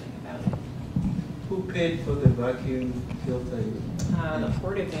do something about it. Who paid for the vacuum filter? The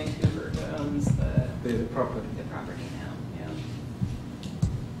Port of Vancouver owns The property. the property now, yeah.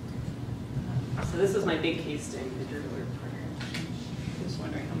 So this is my big case study, the Dribbler program. Just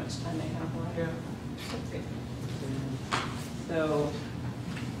wondering how much time I have left. Yeah. Okay. So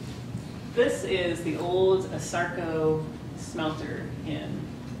this is the old Asarco smelter in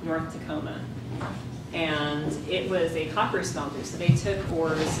North Tacoma. And it was a copper smelter, so they took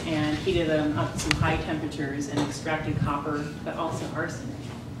ores and heated them up to high temperatures and extracted copper, but also arsenic.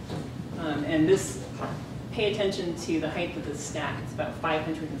 And this, pay attention to the height of the stack. It's about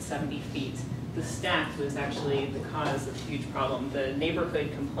 570 feet. The stack was actually the cause of the huge problem. The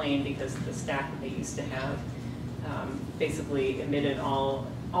neighborhood complained because the stack that they used to have basically emitted all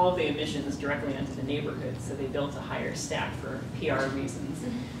of the emissions directly into the neighborhood, so they built a higher stack for PR reasons.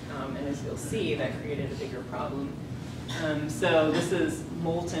 And as you'll see, that created a bigger problem. So this is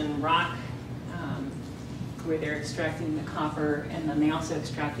molten rock where they're extracting the copper, and then they also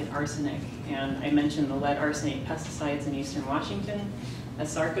extracted arsenic. And I mentioned the lead arsenate pesticides in eastern Washington.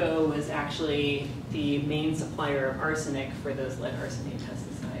 Asarco was actually the main supplier of arsenic for those lead arsenate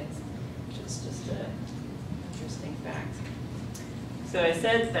pesticides, which is just an interesting fact. So I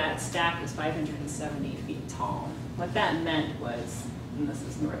said that stack was 570 feet tall. What that meant was, and this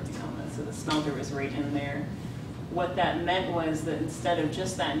is North Tacoma, so the smelter was right in there. What that meant was that instead of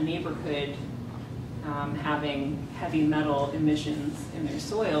just that neighborhood having heavy metal emissions in their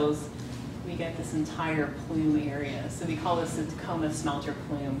soils, we get this entire plume area. So we call this the Tacoma smelter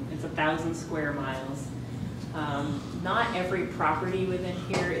plume. It's 1,000 square miles. Not every property within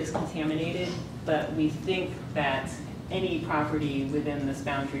here is contaminated, but we think that any property within this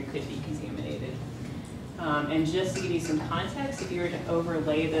boundary could be contaminated. And just to give you some context, if you were to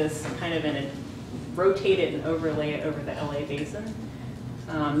overlay this kind of rotate it and overlay it over the LA basin,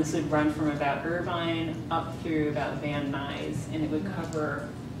 this would run from about Irvine up through about Van Nuys, and it would cover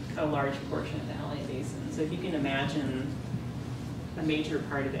a large portion of the LA basin. So if you can imagine a major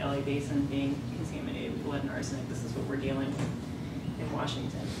part of the LA basin being contaminated with lead and arsenic, this is what we're dealing with in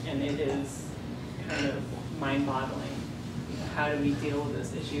Washington. And it is kind of mind-boggling. You know, how do we deal with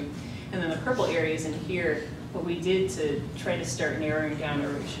this issue? And then the purple areas in here, what we did to try to start narrowing down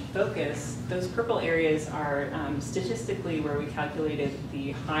where we should focus, those purple areas are statistically where we calculated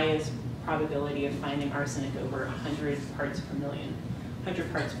the highest probability of finding arsenic over 100 parts per million.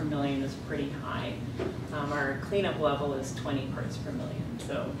 100 parts per million is pretty high. Our cleanup level is 20 parts per million.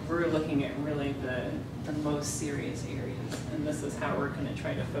 So we're looking at really the most serious areas, and this is how we're going to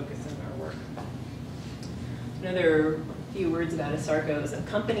try to focus in our work. Another few words about Asarco. It was a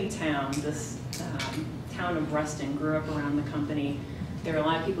company town. This town of Ruston grew up around the company. There are a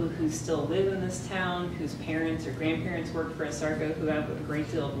lot of people who still live in this town, whose parents or grandparents worked for Asarco, who have a great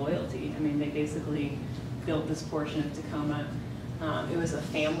deal of loyalty. I mean, they basically built this portion of Tacoma. It was a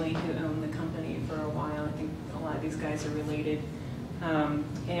family who owned the company for a while. I think a lot of these guys are related.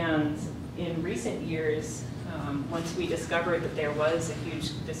 And in recent years, once we discovered that there was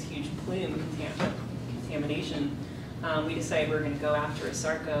this huge plume contamination, we decided we were going to go after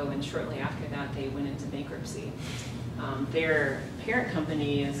Asarco, and shortly after that, they went into bankruptcy. Their parent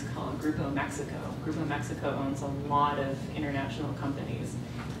company is called Grupo Mexico. Grupo Mexico owns a lot of international companies.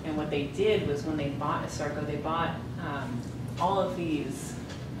 And what they did was when they bought Asarco, they bought all of these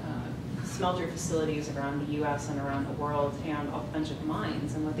smelter facilities around the US and around the world and a bunch of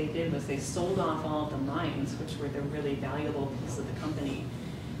mines. And what they did was they sold off all of the mines, which were the really valuable piece of the company.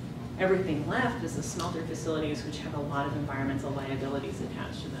 Everything left is the smelter facilities, which have a lot of environmental liabilities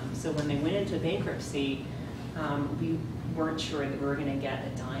attached to them. So when they went into bankruptcy, we weren't sure that we were going to get a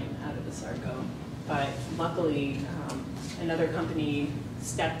dime out of Asarco. But luckily, another company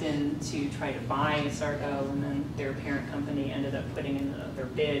stepped in to try to buy Sargo, and then their parent company ended up putting in their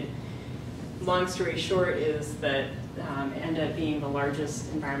bid. Long story short is that it ended up being the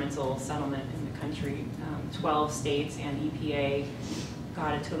largest environmental settlement in the country. 12 states and EPA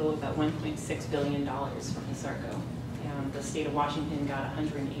got a total of about $1.6 billion from the Sargo. And the state of Washington got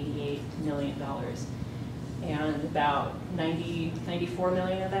 $188 million. And about 94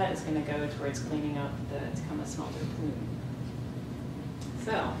 million of that is going to go towards cleaning up the Tacoma smelter plume.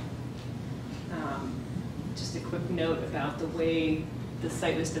 So, just a quick note about the way the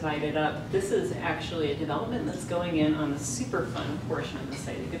site was divided up. This is actually a development that's going in on the superfund portion of the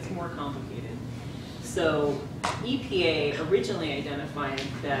site. It gets more complicated. So EPA originally identified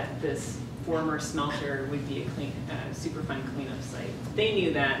that this former smelter would be a superfund cleanup site. They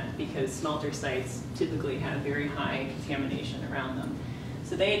knew that because smelter sites typically have very high contamination around them.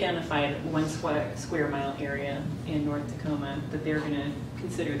 So they identified 1 square mile area in North Tacoma that they're going to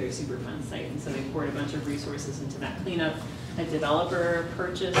consider their superfund site. And so they poured a bunch of resources into that cleanup. A developer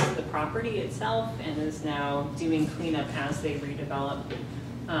purchased the property itself and is now doing cleanup as they redevelop.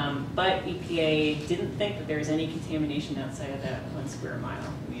 But EPA didn't think that there was any contamination outside of that 1 square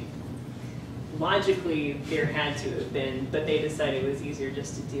mile. I mean, logically, there had to have been, but they decided it was easier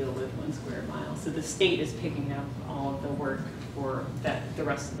just to deal with 1 square mile. So the state is picking up all of the work for the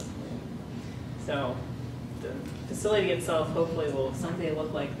rest of the plume. So the facility itself hopefully will someday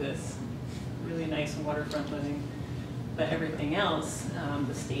look like this, really nice waterfront living. But everything else,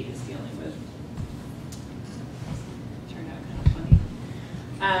 the state is dealing with. Turned out kind of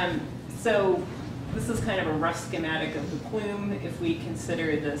funny. So this is kind of a rough schematic of the plume. If we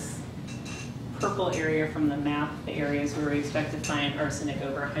consider this purple area from the map, the areas where we expect to find arsenic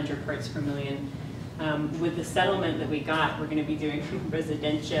over 100 parts per million, with the settlement that we got, we're going to be doing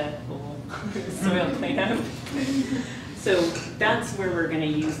residential soil cleanup. So that's where we're going to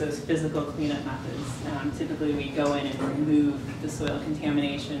use those physical cleanup methods. Typically we go in and remove the soil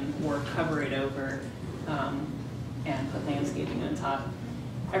contamination or cover it over and put landscaping on top.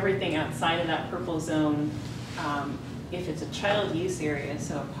 Everything outside of that purple zone, if it's a child use area,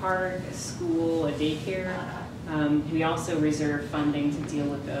 so a park, a school, a daycare, we also reserve funding to deal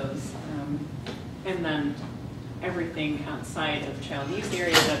with those. And then everything outside of child use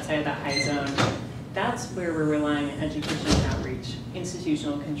areas, outside of that high zone, that's where we're relying on education and outreach,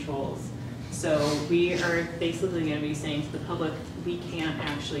 institutional controls. So we are basically going to be saying to the public, we can't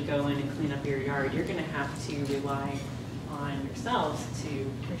actually go in and clean up your yard. You're going to have to rely on yourselves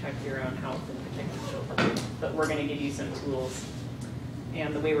to protect your own health and protect your children. But we're going to give you some tools.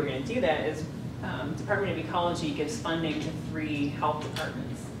 And the way we're going to do that is Department of Ecology gives funding to 3 health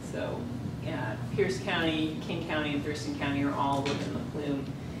departments. So Pierce County, King County, and Thurston County are all within the plume.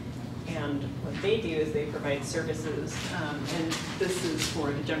 And what they do is they provide services, and this is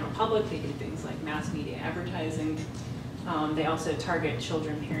for the general public. They do things like mass media advertising. They also target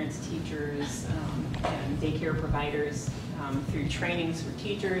children, parents, teachers, and daycare providers through trainings for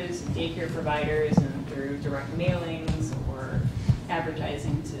teachers, daycare providers, and through direct mailings or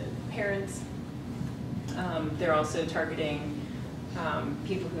advertising to parents. They're also targeting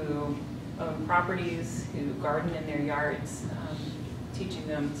people who own properties, who garden in their yards, teaching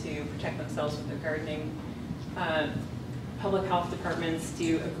them to protect themselves with their gardening. Public health departments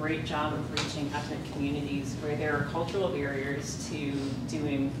do a great job of reaching ethnic communities where there are cultural barriers to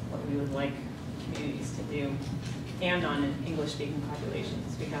doing what we would like communities to do, and on English-speaking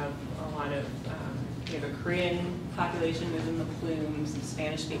populations. We have a lot of, we have a Korean population within the plume, some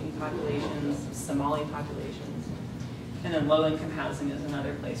Spanish-speaking populations, some Somali populations, and then low-income housing is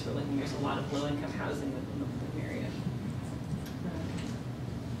another place we're looking. There's a lot of low-income housing within the plume area.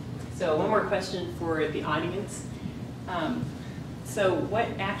 So one more question for the audience. So what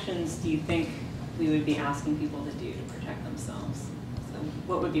actions do you think we would be asking people to do to protect themselves? So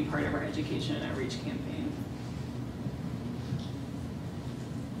what would be part of our education and outreach campaign?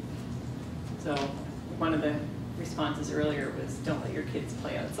 So one of the responses earlier was, don't let your kids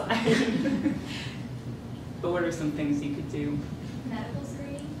play outside. But what are some things you could do? Medical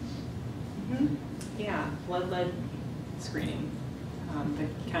screening? Mm-hmm. Yeah, blood lead screening.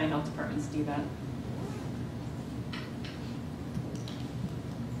 The county health departments do that.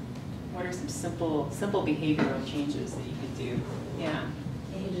 What are some simple behavioral changes that you could do? Yeah.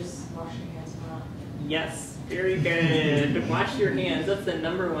 Can you just wash your hands a lot? Yes, very good. Wash your hands. That's the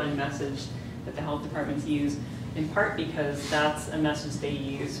 #1 message that the health departments use, in part because that's a message they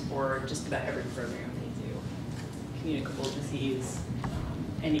use for just about every program they do. Communicable disease,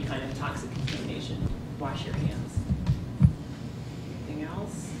 any kind of toxic contamination, wash your hands. Anything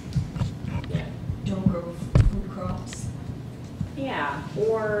else? Yeah. Don't grow food crops. Yeah,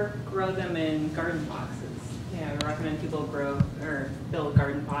 or grow them in garden boxes. Yeah, I recommend people grow or build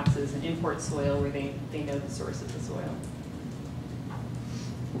garden boxes and import soil where they know the source of the soil.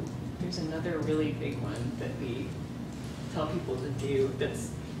 There's another really big one that we tell people to do that's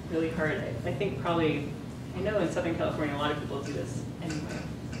really hard. I think probably, I know in Southern California a lot of people do this anyway.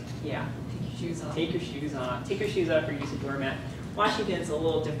 Yeah. Take your shoes off. Take your shoes off. Take your shoes off or use a doormat. Washington is a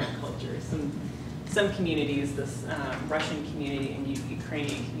little different culture. Some communities, this Russian community and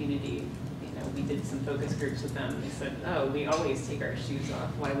Ukrainian community, we did some focus groups with them. They said, "Oh, we always take our shoes off.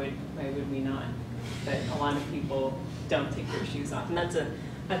 Why would we not?" But a lot of people don't take their shoes off, and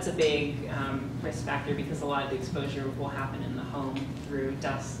that's a big risk factor because a lot of the exposure will happen in the home through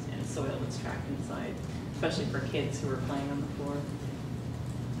dust and soil that's trapped inside, especially for kids who are playing on the floor.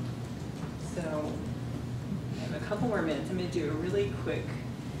 So I have a couple more minutes. I'm going to do a really quick,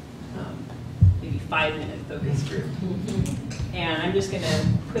 maybe 5-minute focus group. And I'm just going to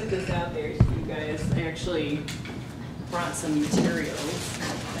put this out there to you guys. I actually brought some materials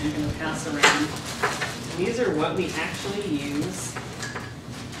that I'm going to pass around. These are what we actually use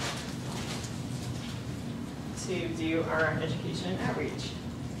to do our education and outreach.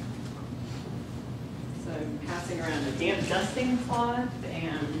 So I'm passing around a damp dusting cloth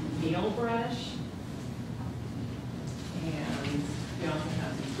and nail brush. And we also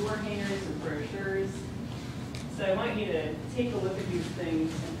have some door hangers and brochures. So I want you to take a look at these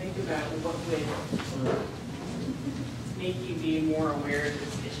things and think about what would make you be more aware of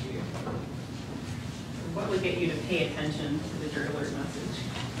this issue. What would get you to pay attention to the dirt alert message?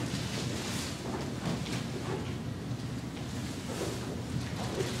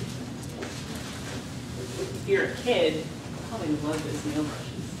 If you're a kid, you probably love those nail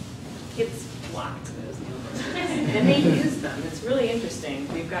brushes. Kids flock to those nail brushes. And they use them. It's really interesting.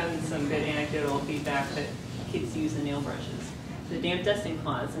 We've gotten some good anecdotal feedback that kids use the nail brushes. The damp dusting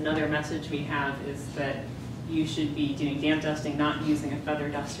clause, another message we have is that you should be doing damp dusting, not using a feather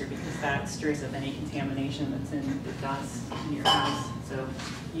duster because that stirs up any contamination that's in the dust in your house. So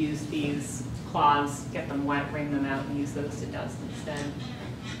use these claws, get them wet, wring them out, and use those to dust instead.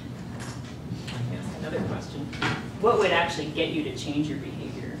 Yes, another question. What would actually get you to change your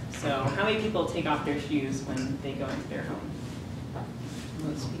behavior? So how many people take off their shoes when they go into their home?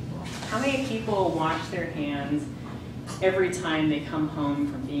 Most people. How many people wash their hands every time they come home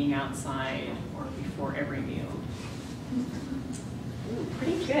from being outside or before every meal? Ooh,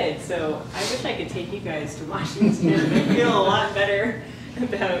 pretty good. So I wish I could take you guys to Washington and feel a lot better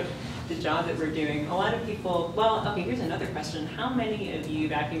about the job that we're doing. A lot of people, well, okay, here's another question. How many of you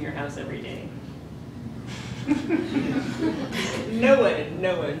vacuum your house every day? No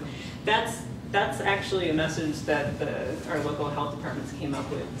one. That's actually a message that our local health departments came up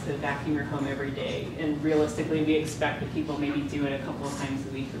with, to vacuum your home every day. And realistically, we expect that people maybe do it a couple of times a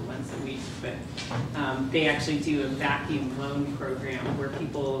week or once a week. But they actually do a vacuum loan program where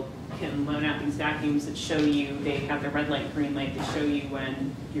people can loan out these vacuums that show you, they have the red light, green light to show you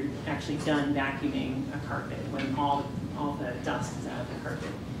when you're actually done vacuuming a carpet, when all the dust is out of the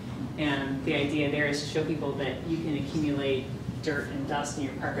carpet. And the idea there is to show people that you can accumulate dirt and dust in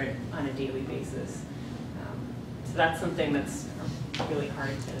your carpet on a daily basis. So that's something that's really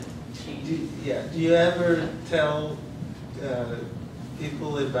hard to change. Do you ever tell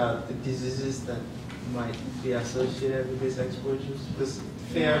people about the diseases that might be associated with these exposures? Because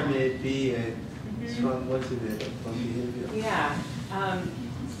fear may be a strong motivator for behavior. Yeah,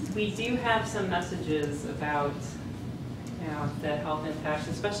 we do have some messages about the health impacts,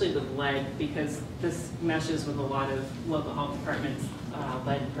 especially with lead, because this meshes with a lot of local health departments'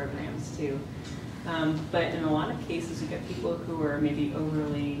 lead programs too. But in a lot of cases, we get people who are maybe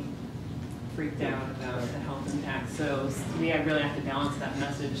overly freaked out about the health impacts. So we really have to balance that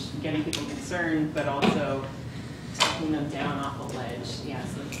message, getting people concerned, but also talking them down off a ledge. Yeah,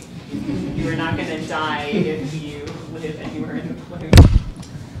 so you are not going to die if you live anywhere in the plume.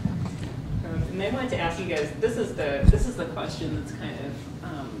 And I wanted to ask you guys, this is the question that's kind of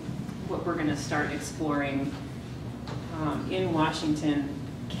what we're going to start exploring in Washington.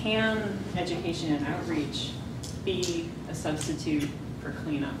 Can education and outreach be a substitute for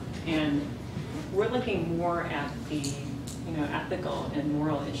cleanup? And we're looking more at the ethical and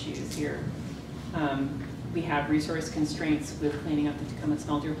moral issues here. We have resource constraints with cleaning up the Tacoma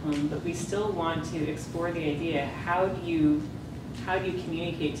smelter plume, but we still want to explore the idea: how do you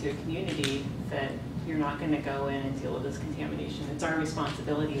communicate to a community that you're not going to go in and deal with this contamination? It's our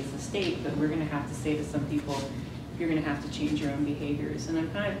responsibility as a state, but we're going to have to say to some people, you're going to have to change your own behaviors. And I'm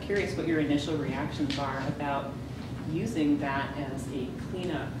kind of curious what your initial reactions are about using that as a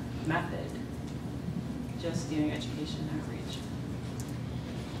cleanup method, just doing education and outreach.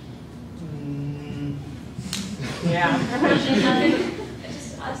 Yeah.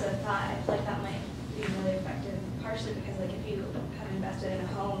 Just as a thought, I feel like that might be really effective, partially because like if you have invested in a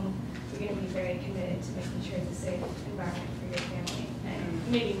home, you're going to be very committed to making sure it's a safe environment for your family,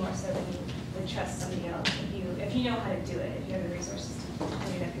 and maybe more so than you would trust somebody else if you know how to do it, if you have the resources to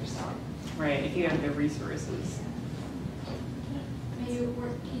clean it up yourself. Right, if you have the resources. Maybe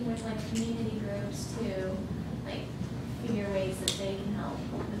working with like community groups to like figure ways that they can help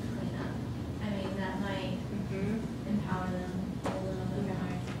with cleanup. I mean, that might empower them a little bit more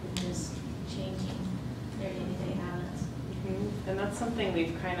than just changing their day-to-day habits. And that's something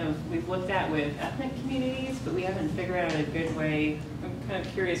we've looked at with ethnic communities, but we haven't figured out a good way. I'm kind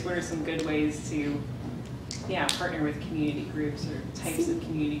of curious, what are some good ways to, partner with community groups or types of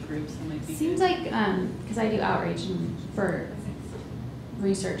community groups that might be Seems good? like, because I do outreach and for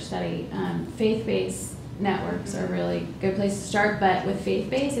research study, faith-based networks are a really good place to start, but with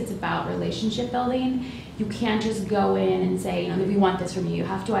faith-based, it's about relationship building. You can't just go in and say, we want this from you. You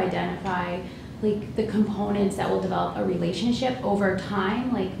have to identify like the components that will develop a relationship over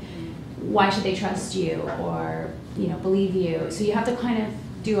time, like why should they trust you or believe you. So you have to kind of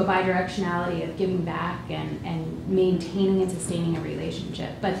do a bidirectionality of giving back and maintaining and sustaining a relationship.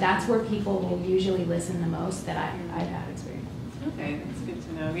 But that's where people will usually listen the most that I've had experience. Okay, that's good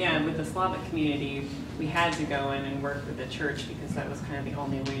to know. Yeah, and with the Slavic community, we had to go in and work with the church because that was kind of the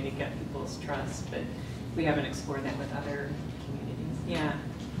only way to get people's trust, but we haven't explored that with other communities. Yeah.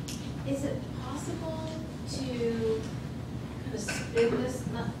 Is it possible to kind of spin this,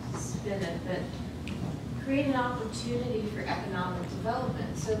 not spin it, but create an opportunity for economic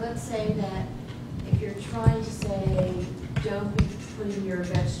development? So let's say that if you're trying to say, don't be putting your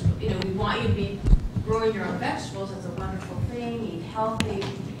vegetables, we want you to be growing your own vegetables, that's a wonderful thing, eat healthy.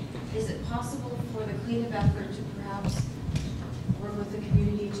 Is it possible for the cleanup effort to perhaps work with the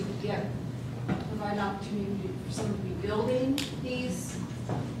community to provide an opportunity for someone to be building these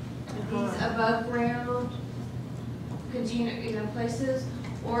above ground container places?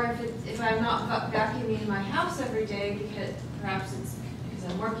 Or if I'm not vacuuming my house every day because perhaps it's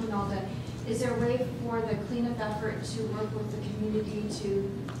because I'm working all day, is there a way for the cleanup effort to work with the community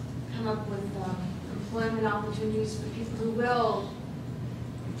to come up with employment opportunities for people who will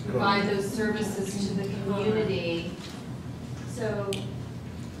provide those services to the community? So,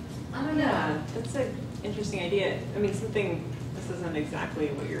 I don't know. Yeah, that's an interesting idea. I mean, this isn't exactly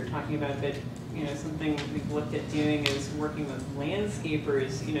what you're talking about, but something we've looked at doing is working with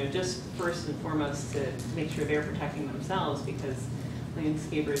landscapers, just first and foremost to make sure they're protecting themselves, because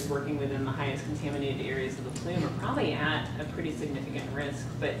landscapers working within the highest contaminated areas of the plume are probably at a pretty significant risk,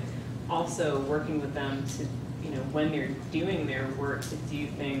 but also working with them to, when they're doing their work, to do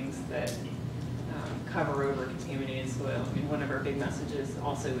things that cover over contaminated soil. I mean, one of our big messages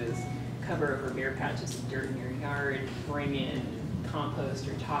also is cover over bare patches of dirt in your yard, bring in compost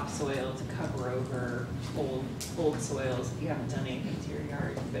or topsoil to cover over old soils if you haven't done anything to your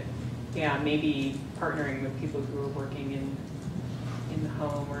yard. But yeah, maybe partnering with people who are working in the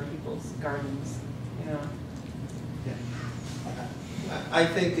home or people's gardens. Yeah. I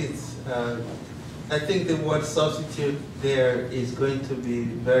think I think the word substitute there is going to be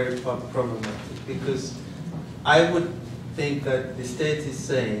very problematic, because I would think that the state is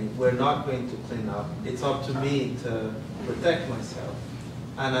saying we're not going to clean up. It's up to me to protect myself.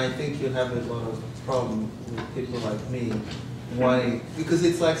 And I think you have a lot of problem with people like me wanting, because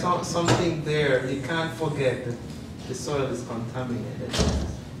it's like something there, you can't forget that the soil is contaminated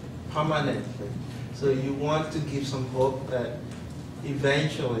permanently. So you want to give some hope that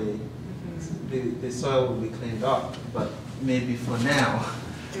eventually the soil will be cleaned up, but maybe for now,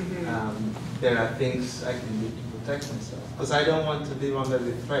 there are things I can do to protect myself. Because I don't want to live under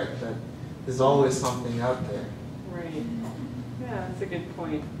the threat that there's always something out there. Right. Yeah, that's a good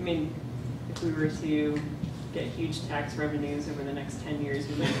point. I mean, if we were to get huge tax revenues over the next 10 years,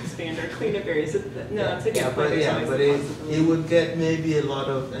 we might expand our cleanup areas. No, that's a good point. But it would get maybe a lot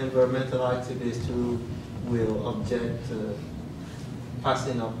of environmental activists who will object to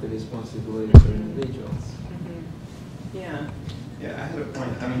passing up the responsibility to individuals. Yeah. Yeah, I had a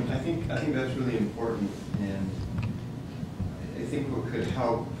point. I mean, I think that's really important, and I think what could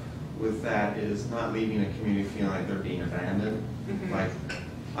help with that is not leaving a community feeling like they're being abandoned. Like,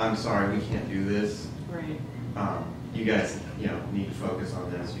 I'm sorry, we can't do this. Right. You guys, need to focus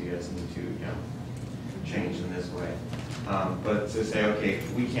on this. You guys need to, change in this way. But to say, okay,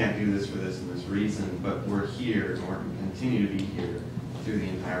 we can't do this for this and this reason, but we're here and we're going to continue to be here through the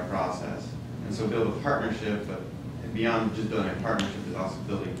entire process. And so build a partnership, but beyond just building a partnership is also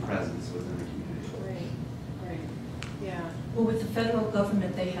building presence within the community. Right. Yeah. Well, with the federal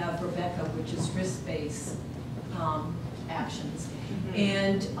government, they have Rebecca, which is risk-based actions.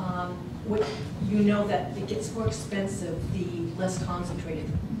 And what you know that it gets more expensive the less concentrated.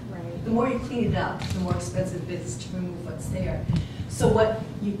 Right. The more you clean it up, the more expensive it is to remove what's there. So what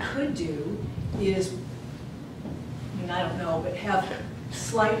you could do is, I mean, I don't know, but have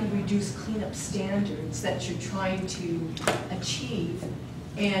slightly reduced cleanup standards that you're trying to achieve,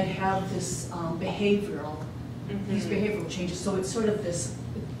 and have this these behavioral changes. So it's sort of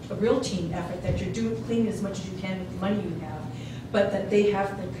a real team effort that you're doing, cleaning as much as you can with the money you have, but that they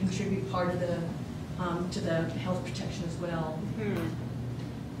have to contribute part of the to the health protection as well.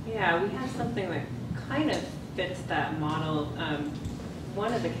 Yeah, we have something that kind of fits that model.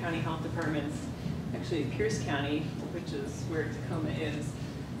 One of the county health departments, actually Pierce County, which is where Tacoma is,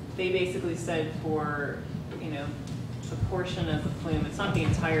 they basically said for, a portion of the plume, it's not the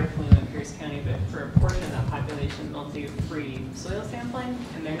entire plume in Pierce County, but for a portion of that population, they'll do free soil sampling,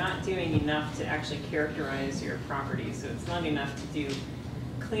 and they're not doing enough to actually characterize your property. So it's not enough to do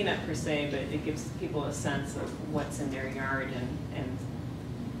cleanup per se, but it gives people a sense of what's in their yard, and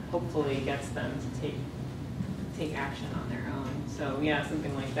hopefully gets them to take action on their own. So yeah,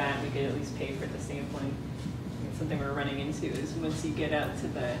 something like that, we could at least pay for the sampling. Something we're running into is once you get out to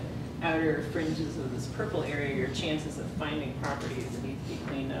the outer fringes of this purple area, your chances of finding properties that need to be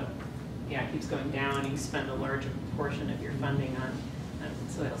cleaned up, it keeps going down. You spend a larger portion of your funding on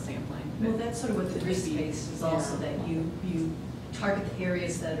soil sampling. Well, that's sort of what the risk-based is also, that you target the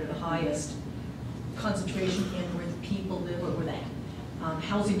areas that are the highest concentration in where the people live, or where the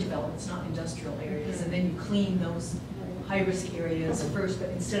housing developments, not industrial areas, and then you clean those high-risk areas first, but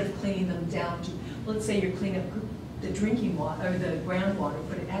instead of cleaning them down to, let's say you're cleaning up the drinking water, or the groundwater,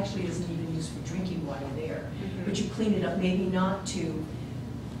 but it actually isn't even used for drinking water there. But you clean it up, maybe not to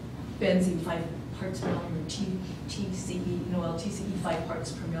benzene 5 parts per million, or TCE, TCE 5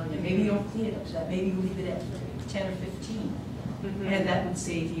 parts per million. Maybe you don't clean it up to that. Maybe you leave it at 10 or 15. And that would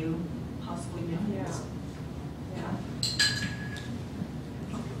save you possibly millions.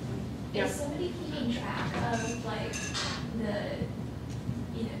 Is somebody keeping track of like the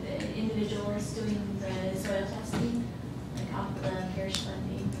individuals doing the soil testing, like off the parish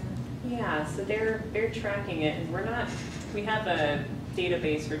funding? Yeah, so they're tracking it, and we have a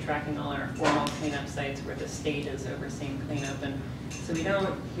database for tracking all our formal cleanup sites where the state is overseeing cleanup, and so we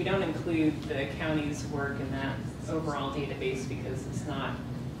don't include the county's work in that overall database because it's not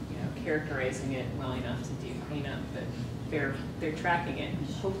characterizing it well enough to do cleanup, but they're tracking it.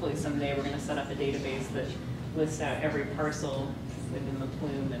 Hopefully someday we're going to set up a database that lists out every parcel within the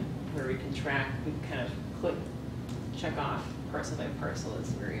plume, and where we can track, we can kind of check off parcel by parcel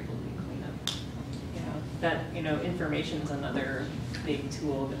as we're able to do cleanup. That information is another big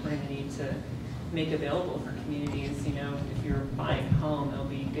tool that we're going to need to make available for communities. If you're buying a home, it'll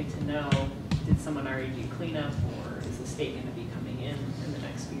be good to know, did someone already do cleanup, or is the state going to be coming in the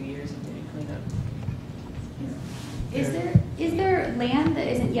next few years and doing cleanup? Is there land that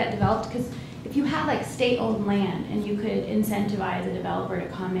isn't yet developed? Because if you had like state-owned land and you could incentivize a developer to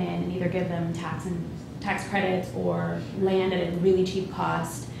come in and either give them tax credits or land at a really cheap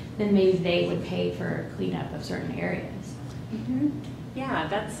cost, then maybe they would pay for cleanup of certain areas. Yeah,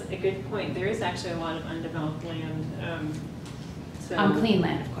 that's a good point. There is actually a lot of undeveloped land. Clean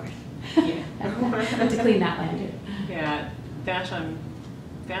land, of course. Yeah. To clean that land too. Yeah, Vashon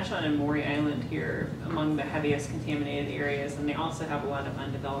and Maury Island here among the heaviest contaminated areas, and they also have a lot of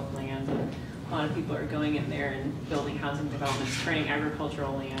undeveloped land. And a lot of people are going in there and building housing developments, turning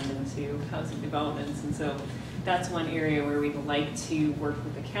agricultural land into housing developments, and so that's one area where we'd like to work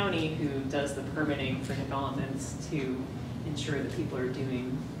with the county, who does the permitting for developments, to ensure that people are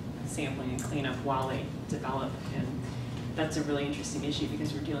doing sampling and cleanup while they develop. And that's a really interesting issue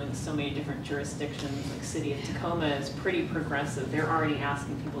because we're dealing with so many different jurisdictions. Like City of Tacoma is pretty progressive. They're already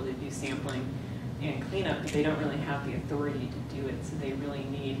asking people to do sampling and cleanup, but they don't really have the authority to do it. So they really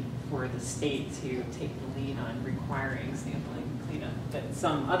need for the state to take the lead on requiring sampling and cleanup. But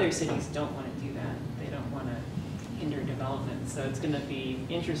some other cities don't want to do that. They don't want to hinder development. So it's going to be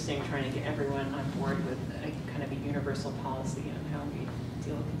interesting trying to get everyone on board with a kind of a universal policy on how we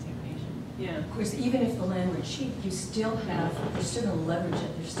deal with contamination. Yeah. Of course, even if the land were cheap, you're still going to leverage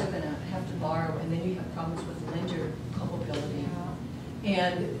it. You're still going to have to borrow, and then you have problems with lender culpability.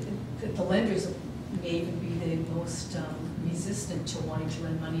 And the lenders may even be the most resistant to wanting to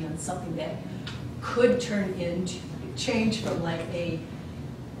lend money on something that could turn into change from like a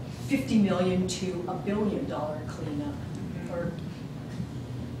 $50 million to $1 billion cleanup, or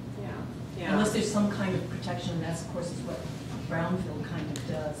unless there's some kind of protection. And that's, of course, is what Brownfield kind of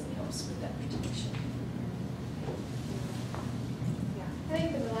does. It helps with that protection. I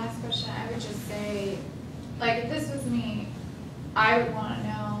think for the last question, I would just say, like if this was me, I would want to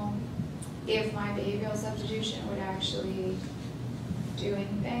know if my behavioral substitution would actually do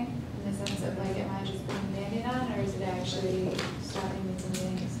anything, in the sense of like, am I just putting Band-Aid on, or is it actually stopping me from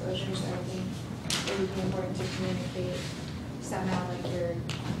getting exposure? So I think it would be important to communicate somehow, like you're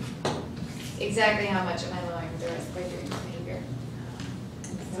exactly how much am I lowering the risk by doing this behavior.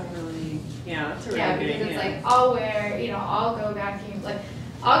 That's a really, yeah, that's a really Yeah, good because idea. it's like, I'll wear, you know, I'll go vacuum, like,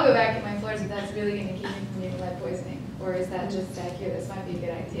 I'll go vacuum my floors if that's really gonna keep me from getting lead poisoning. Or is that just like, here, this might be a good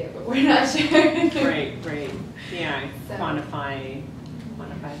idea, but we're not sure. Right, yeah, So- quantify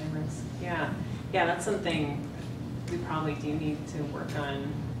the risk, yeah. Yeah, that's something we probably do need to work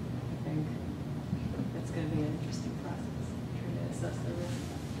on, I think. It's gonna be an interesting process, trying to assess the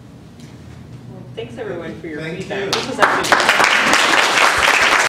risk. Well, thanks everyone for your Thank feedback. you. This was actually